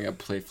way, though. I got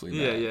playfully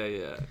mad.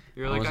 Yeah.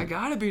 You're like, I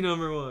gotta be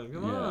number 1.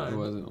 Come on. I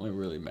wasn't like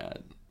really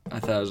mad.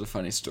 I thought it was a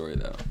funny story,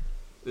 though.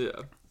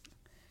 Yeah.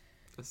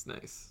 That's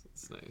nice.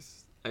 That's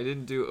nice. I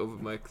didn't do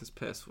open mic this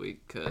past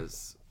week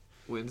because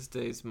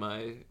Wednesday's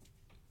my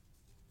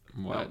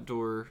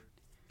outdoor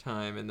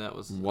time, and that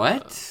was...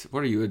 What?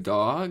 What are you, a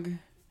dog?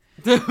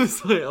 That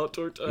was my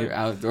outdoor time. Your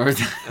outdoor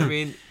time? I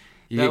mean...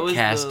 You get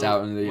cast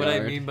out into the yard. What I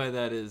mean by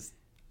that is...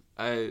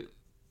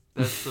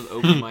 That's the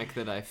open mic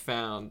that I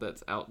found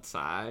that's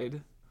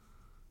outside.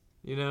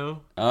 You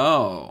know?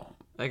 Oh.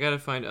 I gotta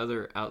find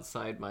other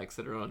outside mics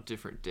that are on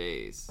different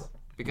days.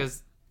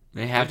 Because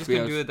they have I just to be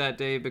couldn't do it that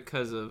day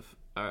because of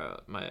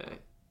my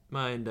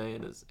and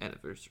Diana's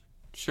anniversary.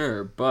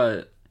 Sure,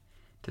 but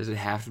does it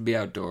have to be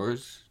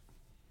outdoors?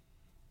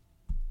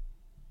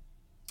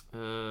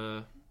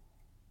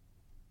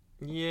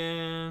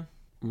 Yeah.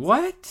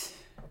 What?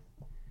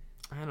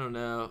 I don't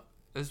know.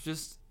 It's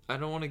just... I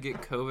don't want to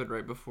get COVID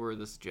right before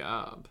this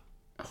job.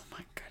 Oh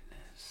my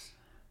goodness.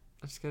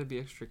 I just gotta be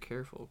extra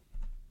careful.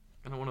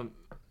 I don't want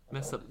to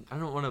mess up. I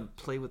don't want to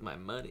play with my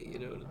money, you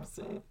know what I'm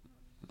saying?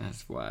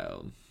 That's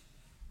wild.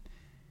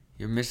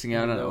 You're missing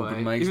out on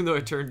open mics. Even though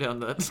I turned down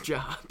that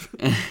job.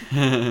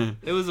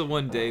 It was a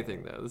 1-day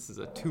thing, though. This is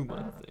a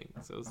 2-month thing,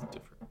 so it's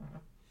different.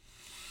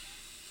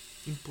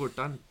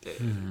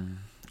 Importante.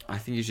 I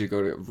think you should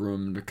go to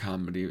Room to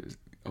Comedy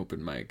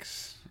open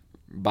mics.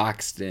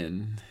 Boxed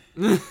in.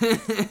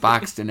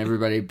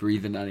 Everybody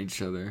breathing on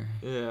each other.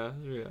 Yeah.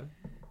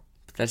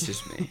 But that's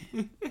just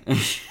me.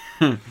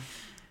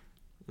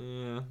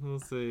 Yeah, we'll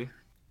see.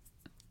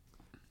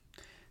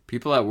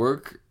 People at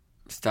work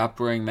stopped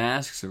wearing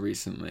masks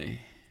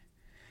recently.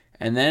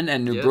 And then at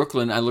New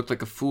Brooklyn, I looked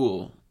like a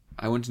fool.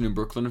 I went to New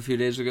Brooklyn a few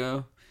days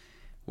ago.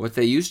 What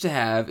they used to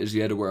have is you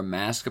had to wear a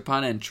mask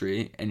upon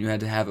entry, and you had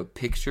to have a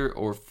picture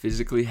or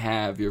physically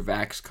have your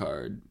Vax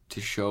card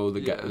to show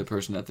the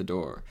person at the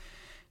door.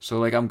 So,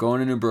 like, I'm going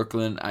to New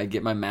Brooklyn. I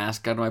get my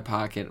mask out of my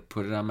pocket,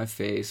 put it on my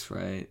face,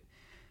 right?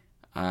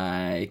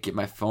 I get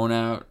my phone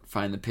out,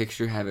 find the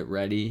picture, have it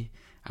ready.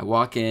 I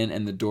walk in,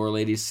 and the door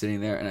lady's sitting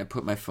there, and I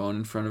put my phone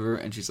in front of her,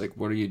 and she's like,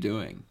 "What are you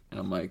doing?" And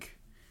I'm like,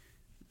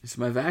 "It's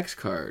my Vax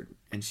card."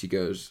 And she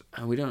goes,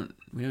 "Oh, we don't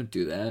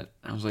do that."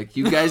 I was like,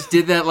 "You guys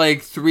did that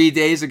like 3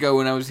 days ago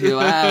when I was here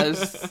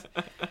last."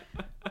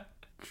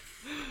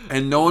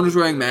 And no one was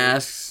wearing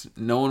masks.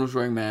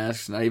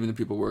 Not even the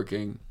people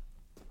working.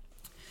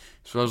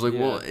 So I was like,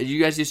 "Well, you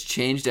guys just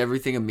changed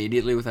everything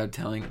immediately without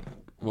telling."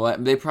 Well,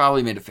 they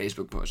probably made a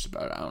Facebook post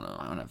about it. I don't know.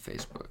 I don't have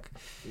Facebook.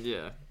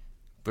 Yeah.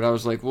 But I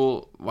was like,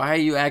 "Well, why are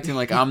you acting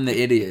like I'm the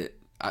idiot?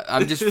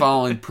 I'm just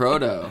following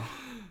Proto."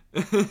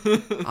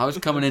 I was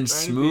coming in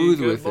smooth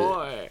with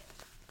it.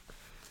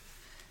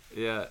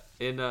 Yeah,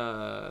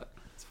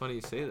 it's funny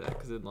you say that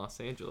because in Los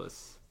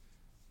Angeles,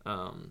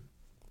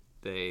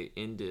 they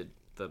ended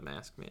the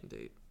mask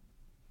mandate.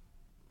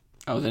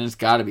 Oh, then it's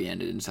got to be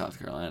ended in South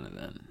Carolina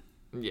then.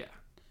 Yeah,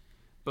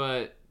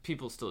 but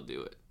people still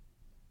do it.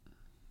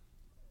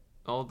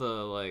 All the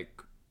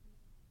like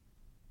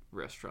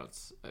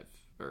restaurants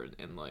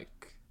and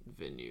like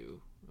venue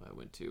I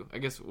went to. I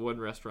guess one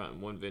restaurant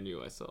and one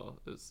venue I saw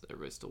is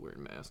everybody's still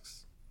wearing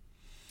masks.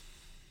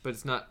 But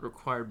it's not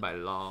required by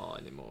law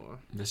anymore.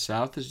 The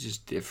South is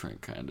just different,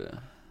 kind of.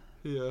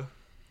 Yeah.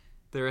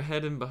 They're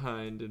ahead and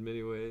behind in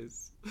many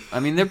ways. I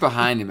mean, they're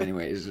behind in many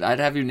ways. I'd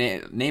have you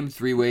name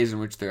 3 ways in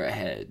which they're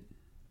ahead.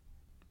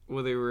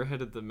 Well, they were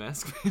ahead of the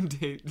mask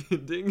mandate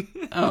ending.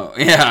 Oh,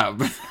 yeah.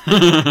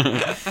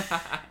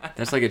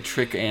 That's like a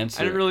trick answer.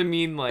 I didn't really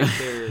mean like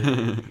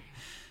they're...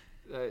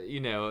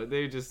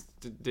 they just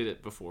did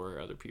it before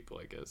other people,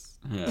 I guess.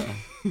 Yeah.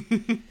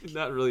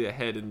 Not really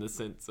ahead in the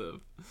sense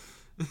of...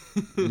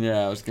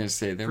 Yeah, I was going to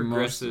say they're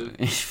progressive.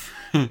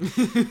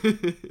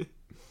 Mostly...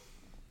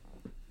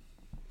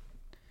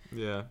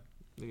 Yeah.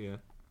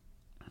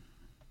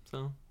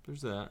 So,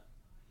 there's that.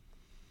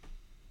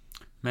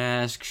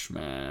 Mask,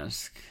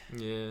 schmask.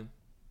 Yeah.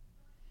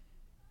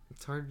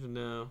 It's hard to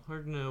know.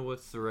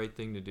 What's the right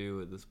thing to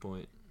do at this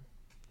point.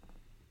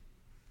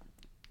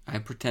 I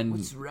pretend...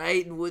 What's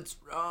right and what's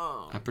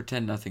wrong? I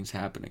pretend nothing's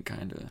happening,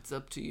 kind of. It's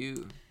up to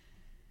you.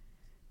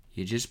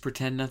 You just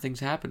pretend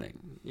nothing's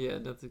happening. Yeah,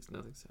 nothing's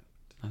happened.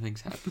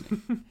 Nothing's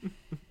happening.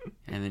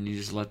 And then you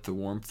just let the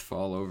warmth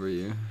fall over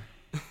you.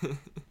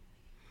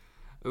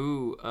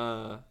 Ooh,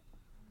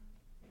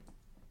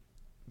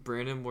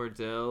 Brandon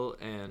Wardell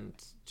and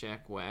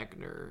Jack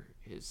Wagner,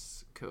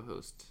 his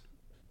co-host,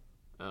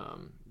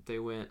 they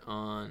went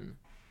on...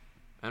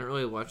 I don't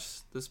really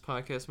watch this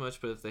podcast much,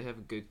 but if they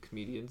have good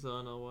comedians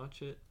on, I'll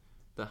watch it.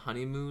 The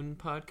Honeymoon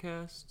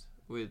podcast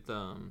with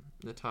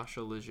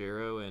Natasha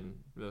Leggero and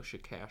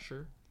Moshe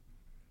Kasher.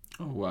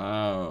 Oh,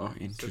 wow.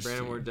 Interesting. So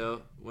Brandon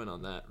Wardell went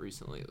on that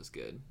recently. It was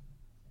good.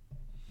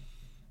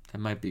 That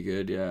might be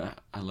good, yeah.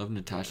 I love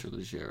Natasha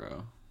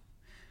Leggero.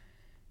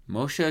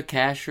 Moshe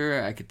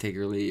Kasher, I could take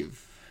or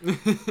leave.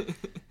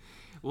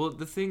 Well,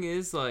 the thing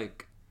is,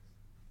 like,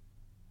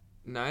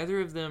 neither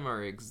of them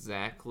are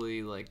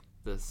exactly, like,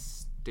 the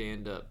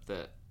stand-up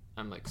that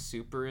I'm, like,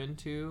 super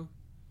into.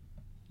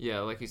 Yeah,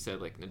 like you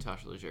said, like,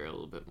 Natasha Leggero a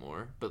little bit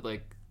more. But,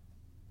 like,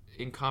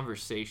 in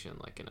conversation,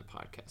 like, in a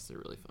podcast, they're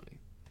really funny.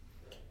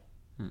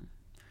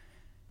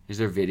 Is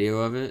there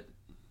video of it?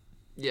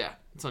 Yeah,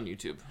 it's on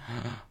YouTube.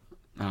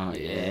 Oh,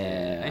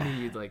 yeah. I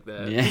knew you'd like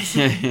that.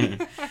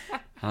 Yeah.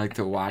 I like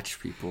to watch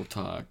people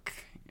talk.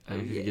 I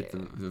like to get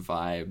the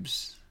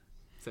vibes.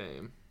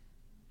 Same.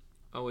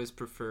 Always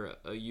prefer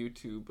a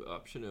YouTube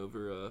option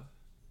over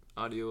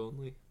audio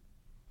only.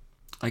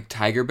 Like,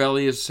 Tiger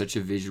Belly is such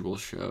a visual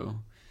show.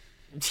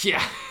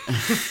 Yeah,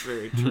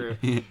 very true.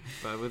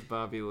 But with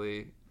Bobby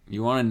Lee.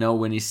 You want to know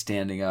when he's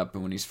standing up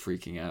and when he's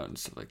freaking out and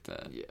stuff like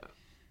that. Yeah.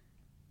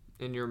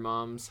 In Your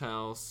Mom's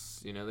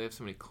House, they have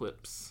so many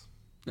clips.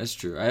 That's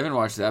true. I haven't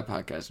watched that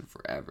podcast in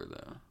forever,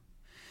 though.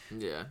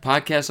 Yeah.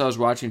 Podcast I was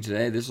watching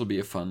today, this will be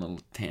a fun little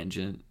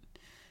tangent.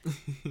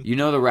 You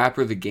know the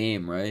rapper The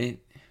Game, right?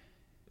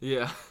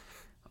 Yeah.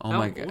 Oh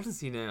my God. How old is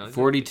he now?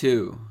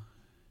 42.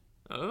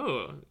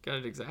 Oh, got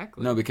it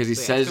exactly. No, because he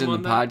says in the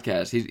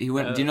podcast. He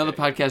went. Do you know the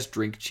okay. podcast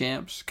Drink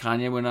Champs?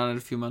 Kanye went on it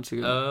a few months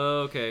ago.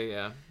 Oh, okay,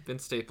 yeah.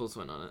 Vince Staples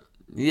went on it.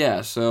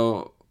 Yeah,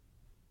 so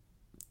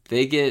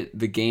they get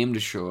The Game to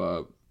show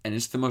up, and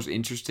it's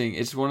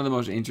one of the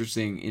most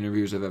interesting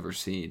interviews I've ever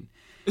seen.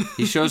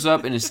 He shows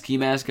up in a ski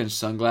mask and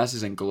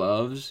sunglasses and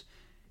gloves.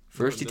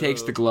 First he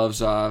takes the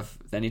gloves off,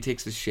 then he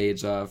takes the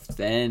shades off,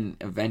 then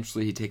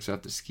eventually he takes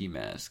off the ski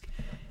mask.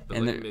 But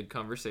and like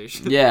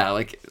mid-conversation. Yeah,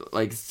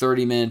 like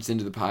 30 minutes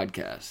into the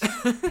podcast.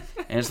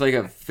 And it's like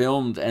a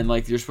filmed, and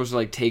like you're supposed to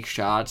like take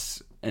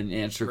shots and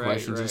answer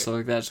questions and stuff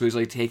like that. So he's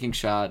like taking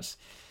shots,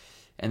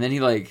 and then he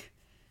like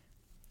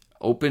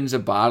opens a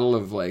bottle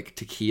of like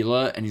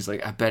tequila, and he's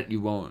like, I bet you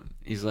won't.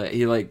 He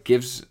like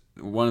gives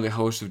one of the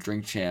hosts of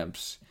Drink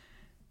Champs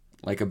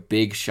like a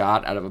big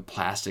shot out of a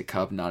plastic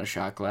cup, not a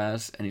shot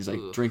glass, and he's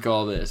like, drink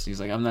all this. And he's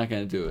like, I'm not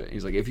gonna do it.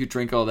 He's like, if you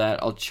drink all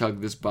that, I'll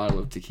chug this bottle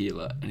of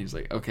tequila. And he's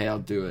like, okay, I'll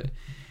do it.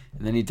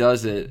 And then he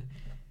does it,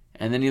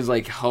 and then he's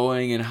like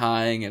hoeing and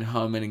hawing and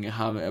humming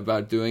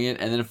about doing it,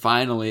 and then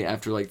finally,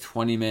 after like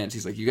 20 minutes,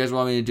 he's like, you guys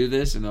want me to do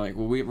this? And they're like,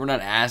 well, we're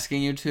not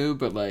asking you to,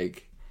 but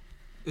like,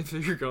 if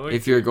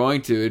you're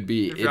going to, it'd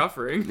be... If you're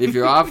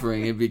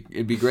offering,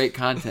 it'd be great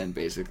content,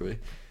 basically.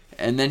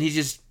 And then he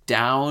just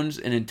downs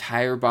an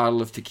entire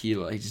bottle of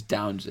tequila. He just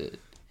downs it.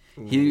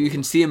 You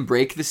can see him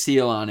break the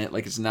seal on it,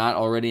 like it's not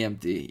already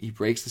empty. He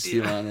breaks the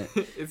seal on it.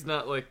 It's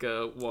not like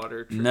a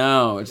water trick.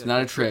 No, it's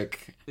not a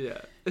trick. Yeah.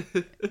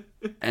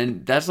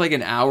 And that's like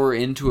an hour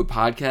into a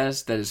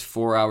podcast that is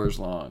 4 hours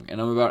long. And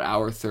I'm about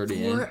hour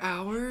 30 in. 4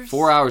 hours?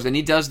 4 hours. And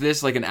he does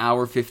this like an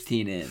hour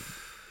 15 in.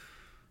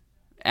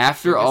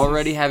 After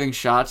already having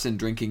shots and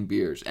drinking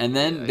beers. And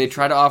then they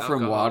try to offer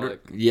him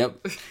water.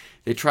 Yep.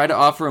 They try to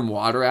offer him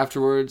water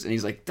afterwards, and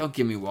he's like, don't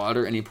give me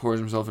water. And he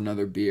pours himself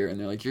another beer. And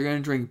they're like, you're going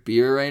to drink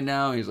beer right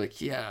now? And he's like,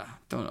 yeah,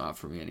 don't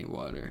offer me any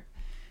water.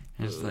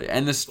 And, it's like,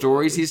 and the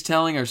stories he's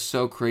telling are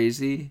so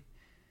crazy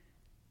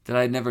that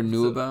I never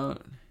knew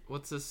about.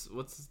 What's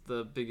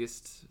the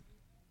biggest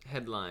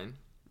headline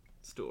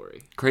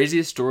story?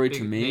 Craziest story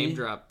to me?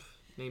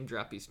 Name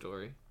droppy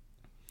story.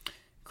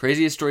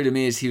 Craziest story to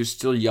me is he was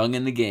still young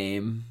in the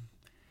game,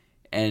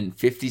 and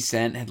 50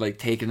 Cent had like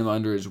taken him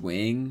under his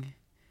wing.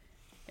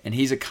 And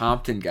he's a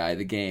Compton guy,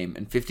 the game.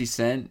 And 50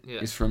 Cent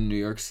is from New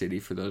York City,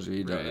 for those of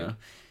you who don't know.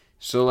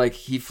 So, like,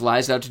 he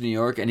flies out to New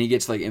York, and he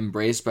gets, like,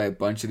 embraced by a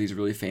bunch of these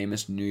really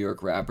famous New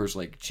York rappers,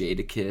 like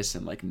Jadakiss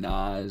and, like,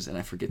 Nas, and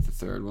I forget the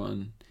third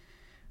one.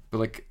 But,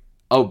 like,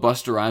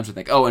 Busta Rhymes, I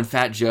think. Oh, and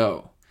Fat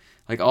Joe.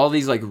 Like, all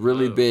these, like,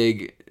 really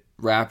big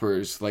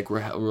rappers, like, were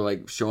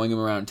like, showing him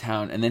around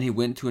town. And then he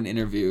went to an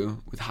interview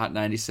with Hot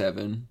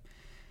 97,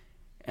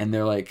 and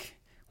they're like,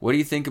 what do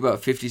you think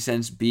about 50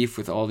 Cent's beef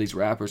with all these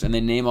rappers? And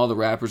they name all the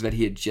rappers that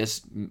he had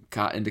just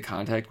got into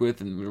contact with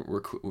and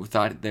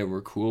thought they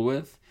were cool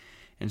with.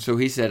 And so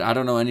he said, I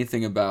don't know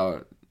anything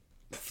about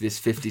this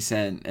 50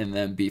 Cent and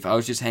them beef. I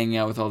was just hanging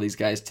out with all these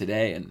guys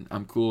today, and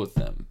I'm cool with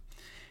them.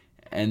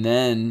 And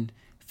then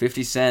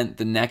 50 Cent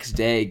the next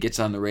day gets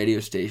on the radio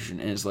station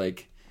and is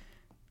like,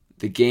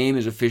 the game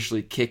is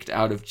officially kicked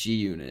out of G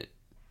Unit,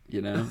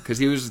 you know? Because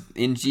he was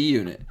in G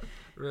Unit.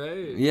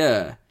 Right.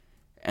 Yeah.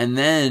 And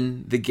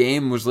then the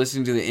game was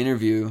listening to the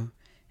interview,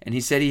 and he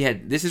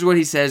said this is what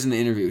he says in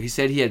the interview. He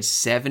said he had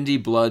 70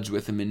 Bloods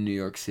with him in New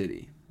York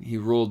City. He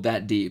rolled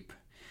that deep.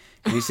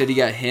 And he said he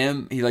got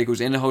him, he like was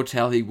in a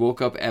hotel, he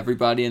woke up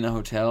everybody in the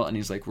hotel, and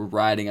he's like, we're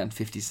riding on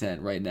 50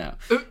 Cent right now.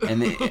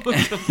 And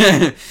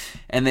they,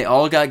 and they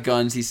all got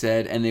guns, he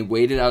said, and they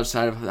waited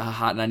outside of the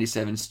Hot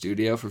 97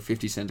 studio for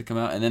 50 Cent to come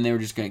out, and then they were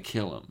just going to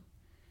kill him.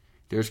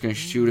 They were just going to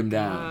shoot him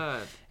down.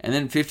 God. And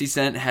then 50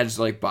 Cent had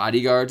like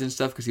bodyguards and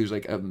stuff because he was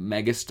like a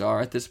mega star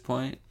at this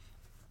point.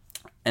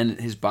 And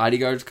his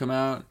bodyguards come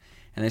out,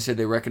 and they said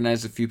they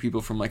recognized a few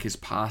people from like his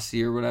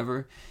posse or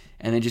whatever,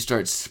 and they just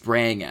start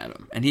spraying at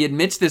him. And he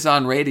admits this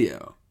on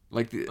radio.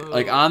 Like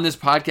on this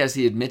podcast,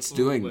 he admits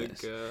doing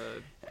this.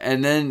 God.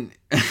 And then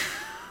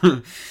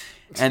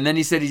and then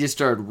he said he just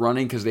started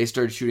running because they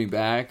started shooting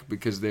back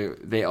because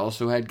they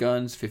also had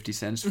guns, 50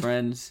 Cent's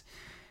friends.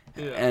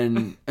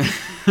 And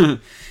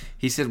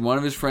he said one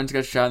of his friends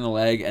got shot in the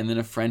leg, and then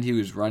a friend he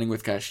was running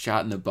with got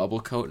shot in the bubble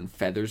coat and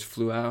feathers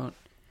flew out.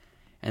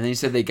 And then he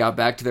said they got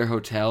back to their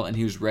hotel, and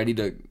he was ready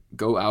to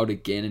go out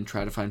again and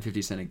try to find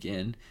 50 Cent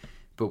again.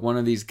 But one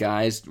of these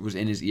guys was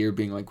in his ear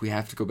being like, we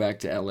have to go back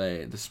to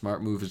L.A. The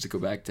smart move is to go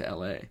back to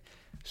L.A.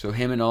 So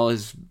him and all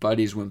his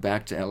buddies went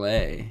back to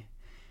L.A.,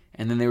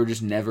 and then they were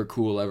just never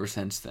cool ever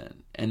since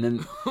then. And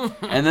then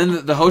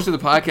the host of the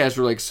podcast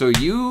were like, so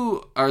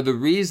you are the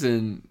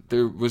reason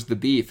there was the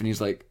beef. And he's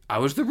like, I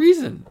was the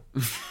reason.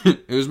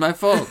 It was my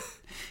fault.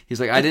 He's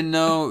like, I didn't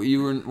know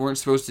you weren't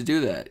supposed to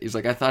do that. He's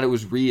like, I thought it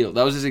was real.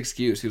 That was his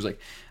excuse. He was like,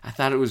 I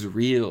thought it was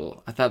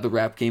real. I thought the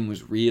rap game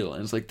was real.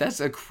 And it's like, that's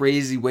a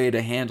crazy way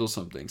to handle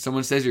something.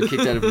 Someone says you're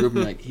kicked out of a group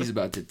and you're like, he's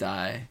about to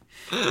die.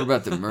 We're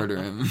about to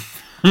murder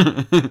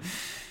him.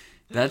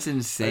 That's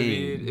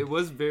insane. I mean, it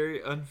was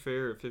very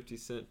unfair of 50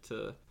 Cent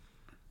to...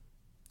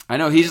 I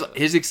know,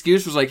 his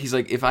excuse was like, he's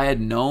like, if I had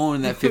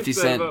known that 50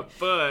 Cent...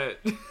 but...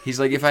 He's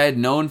like, if I had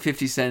known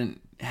 50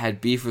 Cent had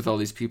beef with all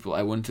these people,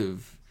 I wouldn't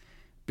have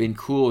been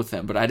cool with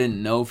them. But I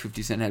didn't know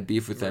 50 Cent had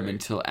beef with them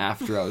until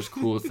after I was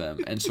cool with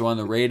them. And so on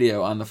the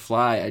radio, on the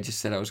fly, I just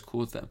said I was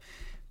cool with them.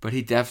 But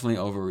he definitely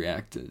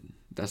overreacted.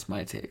 That's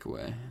my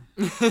takeaway.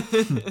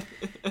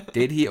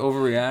 Did he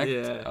overreact?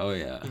 Yeah. Oh,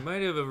 yeah. He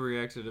might have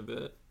overreacted a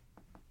bit.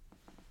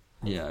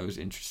 Yeah, it was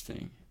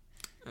interesting.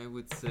 I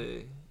would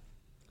say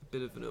a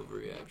bit of an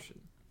overreaction.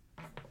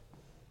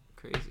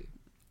 Crazy.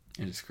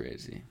 It is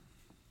crazy.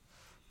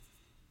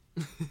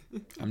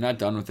 I'm not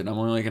done with it. I'm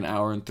only like an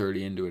hour and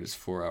 30 into it. It's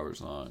 4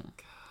 hours long.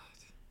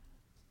 God.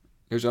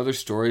 There's other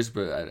stories,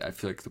 but I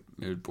feel like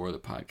it would bore the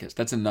podcast.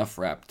 That's enough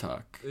rap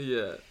talk.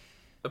 Yeah.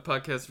 A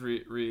podcast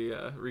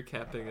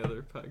recapping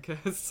other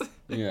podcasts.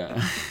 Yeah,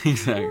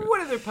 exactly.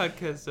 What other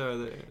podcasts are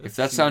there? If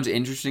that sounds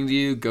interesting to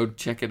you, go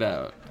check it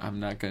out. I'm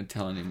not going to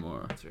tell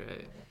anymore. That's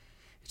right.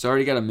 It's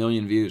already got 1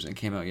 million views and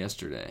came out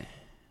yesterday.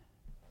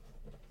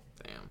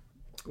 Damn.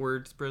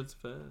 Word spreads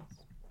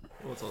fast.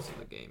 Well, it's also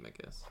the game, I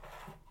guess.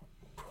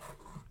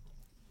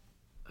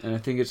 And I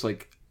think it's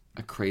like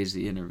a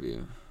crazy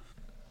interview.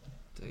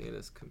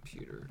 Diana's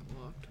computer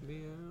locked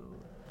me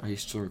out. Are you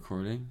still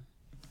recording?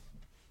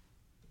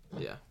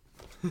 Yeah.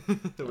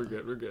 We're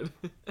good.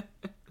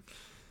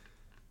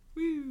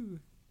 Woo!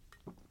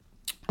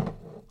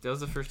 That was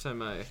the first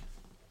time I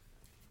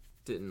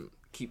didn't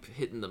keep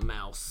hitting the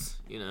mouse,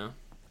 you know?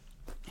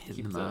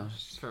 Hitting Keep the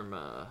mouse. From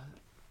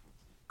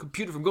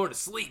computer from going to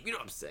sleep, you know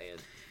what I'm saying?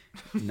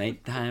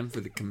 Nighttime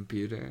for the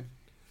computer.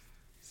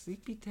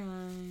 Sleepy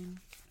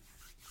time.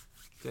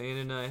 Diana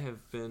and I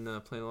have been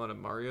playing a lot of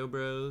Mario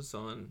Bros.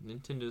 On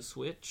Nintendo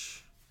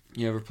Switch.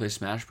 You ever play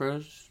Smash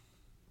Bros?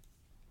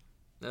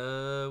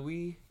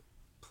 We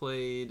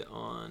played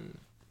on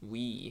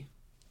Wii.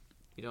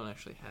 We don't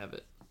actually have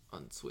it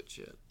on Switch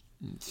yet.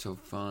 It's so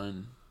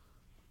fun.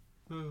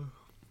 Yeah,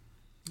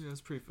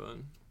 it's pretty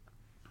fun.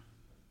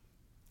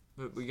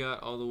 But we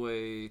got all the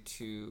way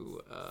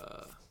to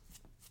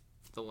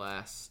the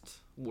last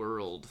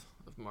world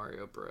of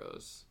Mario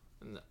Bros.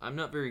 And I'm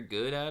not very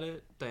good at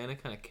it. Diana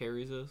kind of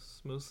carries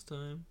us most of the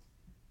time.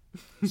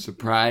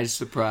 Surprise,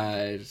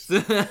 surprise.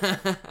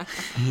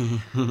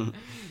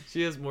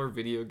 She has more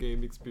video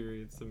game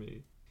experience than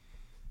me.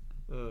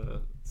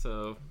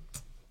 So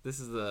this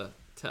is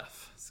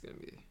tough. It's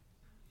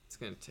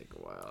gonna take a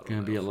while. It's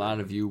gonna be a lot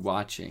of you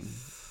watching.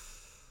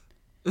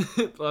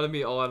 A lot of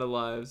me all out of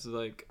lives.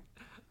 Like,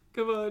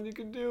 come on, you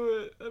can do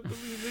it. I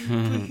believe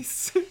in you.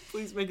 Please,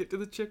 please make it to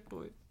the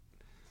checkpoint.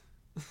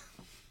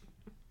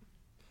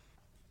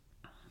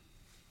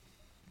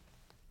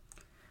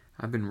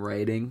 I've been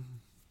writing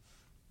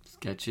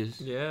sketches.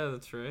 Yeah,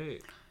 that's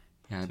right.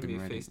 Yeah, I've been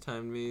Timmy writing.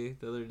 FaceTimed me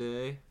the other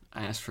day.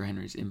 I asked for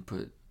Henry's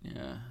input.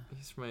 Yeah.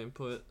 He's for my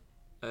input.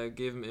 I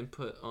gave him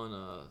input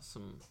on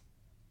some.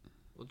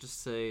 We'll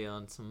just say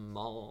on some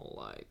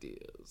mall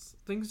ideas,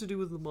 things to do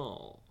with the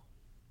mall.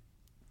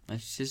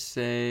 Let's just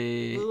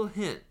say A little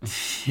hint.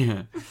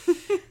 yeah,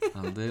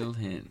 a little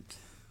hint.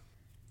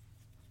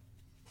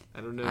 I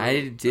don't know. I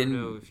don't didn't-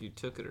 know if you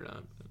took it or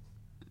not. But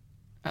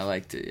I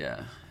liked it.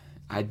 Yeah,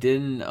 I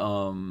didn't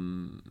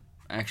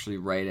actually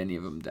write any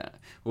of them down.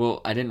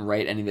 Well, I didn't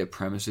write any of the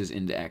premises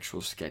into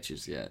actual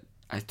sketches yet.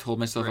 I told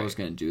myself I was Right.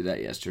 going to do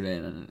that yesterday,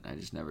 and I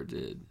just never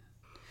did.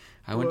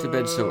 I went to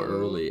bed so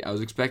early. I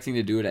was expecting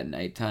to do it at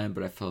nighttime,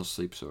 but I fell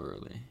asleep so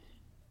early.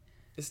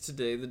 Is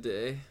today the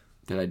day?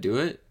 Did I do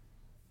it?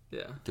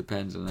 Yeah.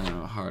 Depends on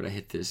how hard I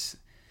hit this.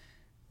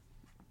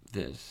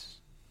 He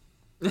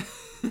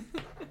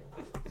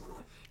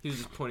was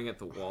just pointing at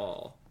the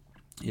wall.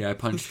 Yeah, I He's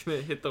punched.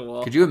 gonna hit the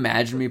wall. Could you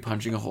imagine me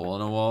punching a hole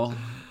in a wall?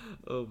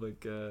 Oh my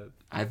god.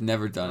 I've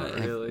never done Not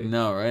it. really.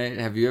 No, right?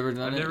 Have you ever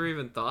done I've it? never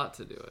even thought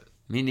to do it.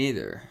 Me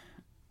neither.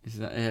 It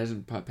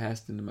hasn't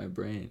passed into my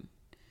brain.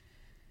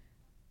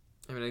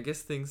 I mean, I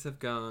guess things have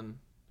gone.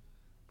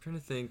 I'm trying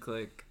to think,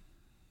 like,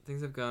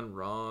 things have gone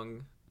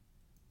wrong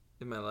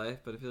in my life,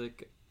 but I feel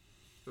like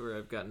where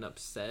I've gotten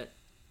upset.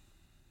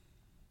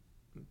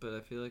 But I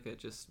feel like I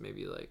just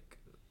maybe, like,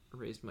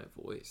 raised my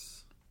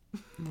voice.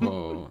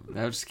 Whoa,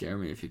 that would scare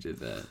me if you did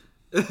that.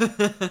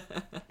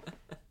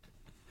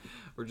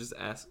 Or just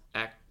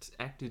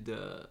acted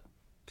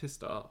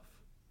pissed off.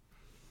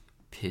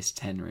 Pissed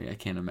Henry, I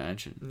can't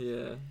imagine.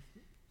 Yeah.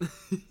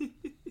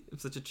 I'm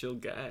such a chill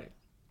guy.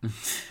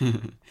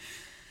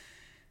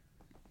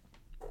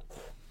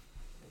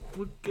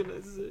 What can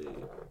I say?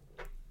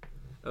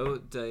 Oh,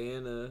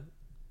 Diana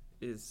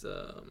is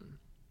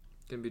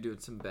gonna be doing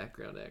some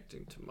background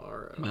acting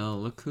tomorrow. Well,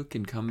 look who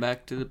can come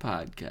back to the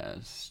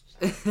podcast.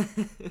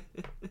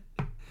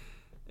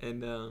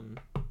 And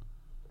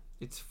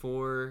it's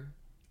for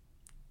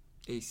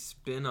a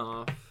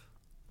spin-off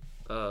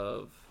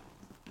of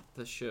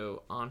the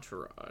show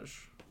Entourage.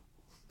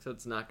 So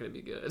it's not gonna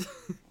be good.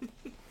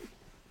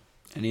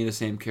 Any of the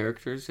same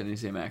characters? Any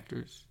same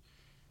actors?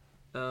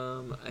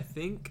 I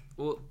think,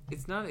 well,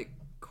 it's not a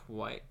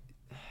quite,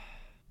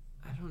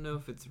 I don't know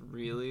if it's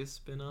really a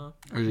spin-off,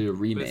 Or is it a but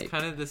remake? it's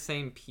kind of the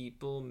same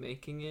people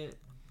making it,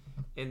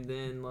 and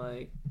then,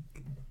 like,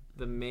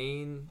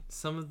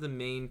 some of the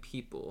main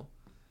people,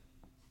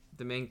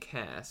 the main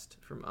cast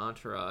from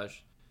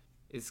Entourage,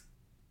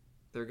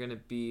 they're gonna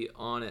be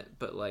on it,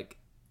 but, like,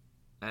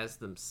 as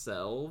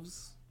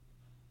themselves,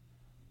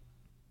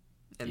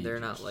 and they're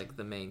not, like,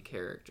 the main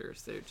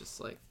characters, they're just,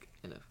 like,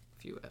 in a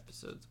few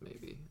episodes,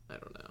 maybe. I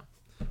don't know.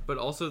 But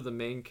also the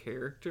main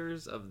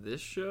characters of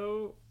this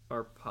show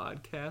are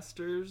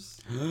podcasters,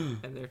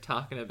 and they're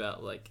talking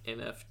about like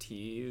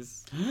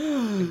NFTs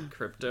and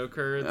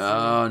cryptocurrency.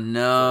 Oh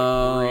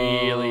no! It's,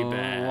 like, really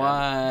bad.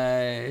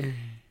 Why?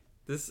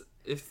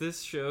 If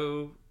this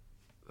show,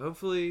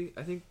 hopefully,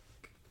 I think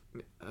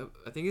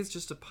it's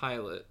just a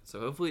pilot,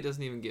 so hopefully it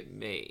doesn't even get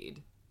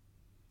made.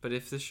 But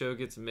if the show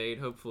gets made,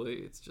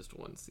 hopefully it's just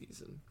one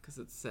season, because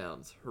it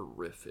sounds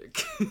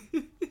horrific.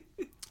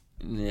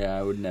 Yeah,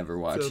 I would never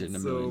watch it in a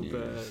million so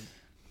years.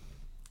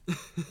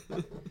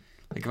 Bad.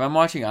 Like, if I'm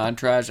watching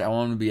Entourage, I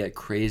want to be at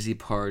crazy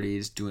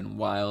parties doing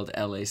wild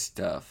LA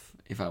stuff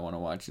if I want to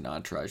watch an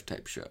Entourage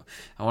type show.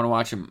 I want to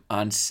watch him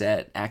on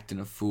set acting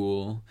a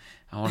fool.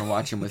 I want to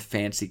watch him with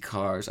fancy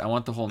cars. I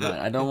want the whole night.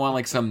 I don't want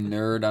like some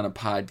nerd on a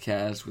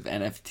podcast with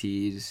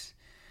NFTs.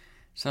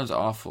 Sounds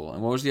awful.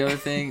 And what was the other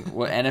thing?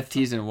 What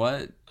NFTs and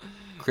what?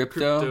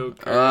 Crypto? The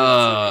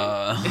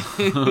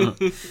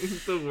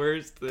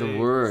worst thing. The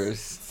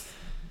worst.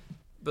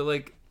 But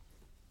like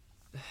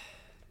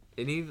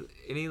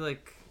any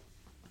like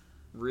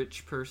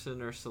rich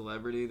person or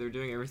celebrity, they're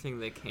doing everything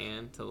they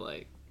can to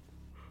like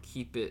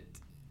keep it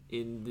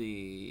in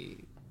the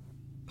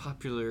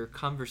popular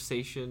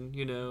conversation,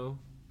 you know,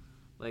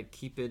 like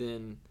keep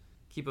on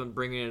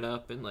bringing it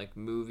up in like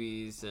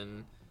movies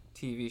and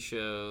TV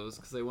shows,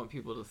 because they want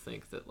people to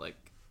think that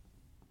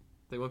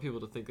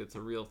it's a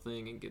real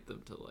thing and get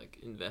them to like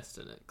invest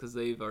in it, because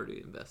they've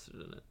already invested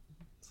in it,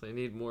 so they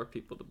need more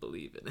people to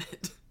believe in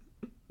it.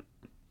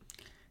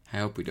 I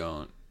hope we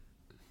don't.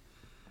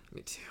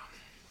 Me too.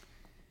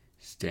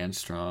 Stand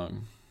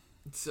strong.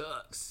 It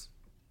sucks.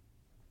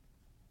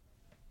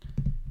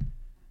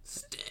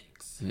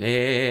 Stinks.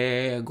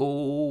 There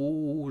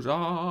goes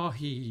our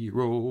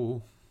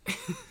hero.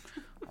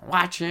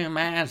 Watch him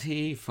as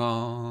he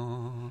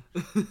falls.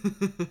 Not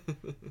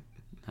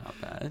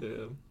bad.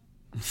 Yeah.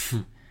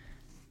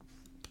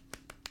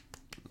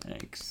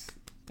 Thanks.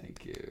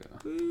 Thank you.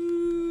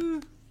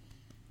 Woo.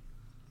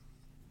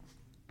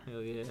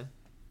 Hell yeah.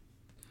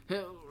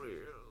 Hell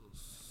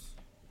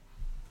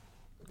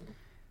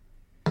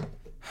yes.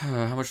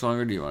 How much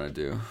longer do you want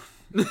to do?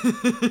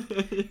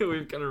 Yeah,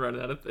 we've kind of run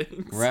out of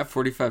things. We're at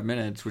 45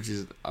 minutes, which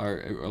is our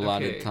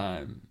allotted Okay.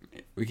 time.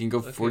 We can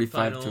go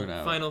 45 to an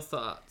hour. Final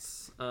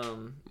thoughts.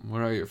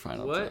 What are your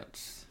final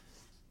thoughts?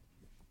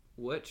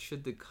 What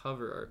should the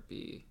cover art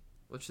be?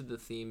 What should the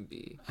theme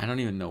be? I don't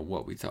even know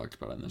what we talked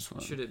about on this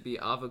one. Should it be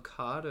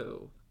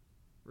avocado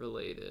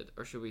related,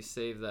 or should we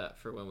save that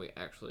for when we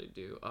actually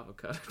do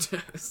avocado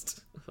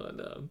toast?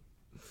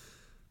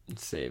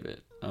 Let's save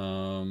it.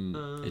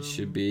 It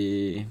should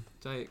be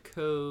Diet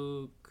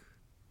Coke.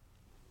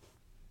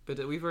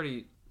 But we've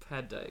already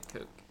had Diet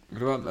Coke.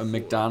 What about a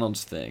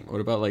McDonald's thing? What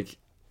about like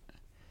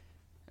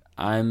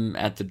I'm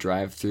at the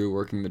drive-thru,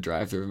 working the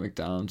drive-thru of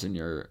McDonald's, and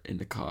you're in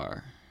the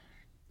car?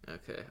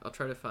 Okay, I'll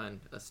try to find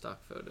a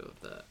stock photo of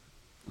that.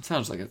 It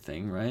sounds like a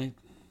thing, right?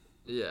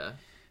 Yeah,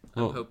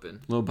 Well, I'm hoping. A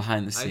little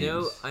behind the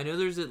scenes. I know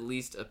there's at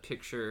least a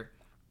picture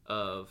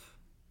of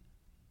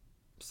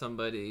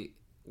somebody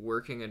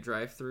working a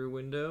drive-through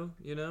window,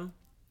 you know?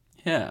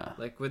 Yeah.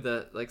 Like with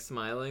the like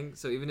smiling.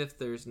 So even if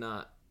there's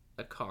not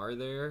a car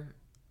there,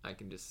 I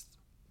can just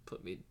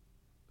put me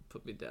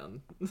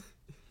down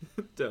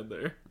down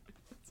there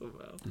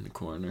somehow. In the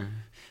corner.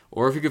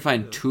 Or if you could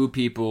find two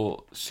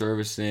people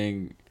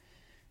servicing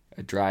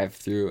a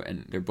drive-through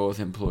and they're both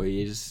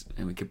employees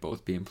and we could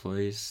both be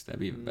employees, that'd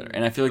be even better.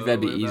 And I feel like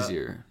that'd be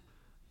easier.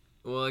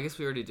 Well, I guess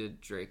we already did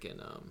Drake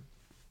and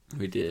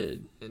We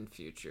did. in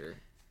Future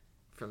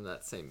from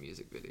that same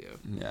music video.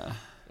 Yeah.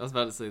 I was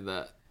about to say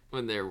that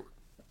when they're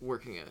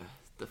working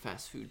the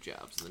fast food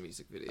jobs in the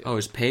music video. Oh,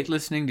 is Pate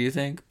listening, do you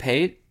think?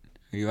 Pate?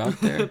 Are you out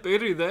there?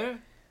 Pate, are you there?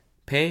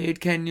 Pate,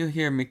 can you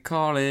hear me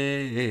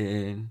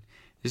calling?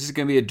 This is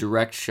going to be a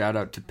direct shout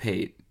out to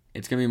Pate.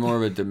 It's going to be more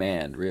of a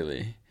demand,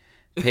 really.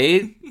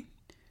 Pate,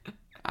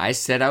 I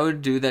said I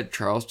would do that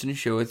Charleston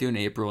show with you in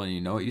April, and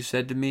you know what you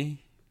said to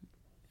me?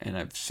 And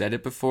I've said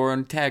it before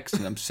on text,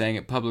 and I'm saying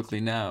it publicly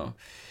now.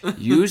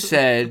 You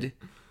said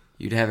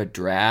you'd have a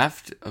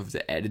draft of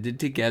the edited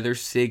together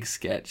SIG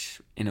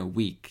sketch in a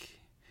week.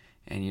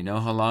 And you know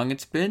how long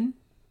it's been?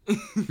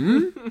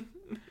 Do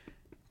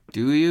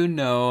you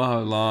know how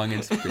long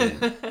it's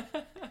been?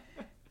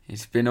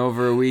 It's been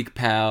over a week,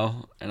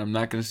 pal. And I'm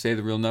not going to say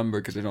the real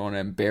number because I don't want to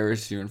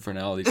embarrass you in front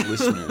of all these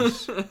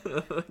listeners.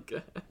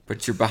 Okay.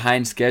 But you're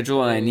behind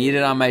schedule and I need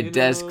it on my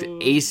desk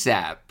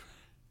ASAP.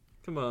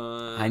 Come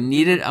on. I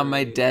need it on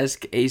my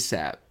desk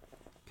ASAP.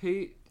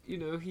 Pate, you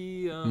know,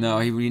 he... No,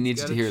 he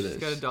needs to hear this.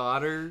 He's got a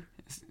daughter.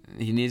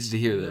 He needs to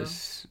hear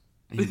this.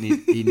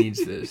 He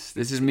needs this.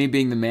 This is me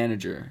being the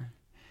manager.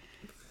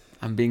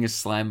 I'm being a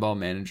slimeball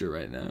manager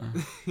right now.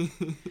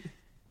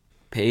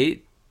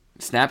 Pate,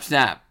 snap,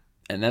 snap.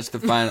 And that's the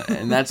final.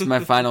 And that's my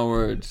final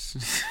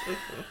words.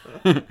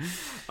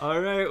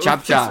 All right. Well, Chop,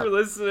 thanks chop. for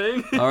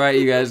listening. All right,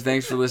 you guys.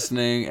 Thanks for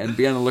listening, and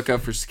be on the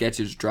lookout for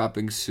sketches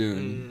dropping soon.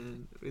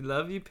 And we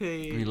love you,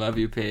 Pate. We love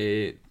you,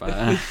 Pate.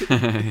 Bye.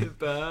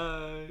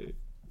 Bye.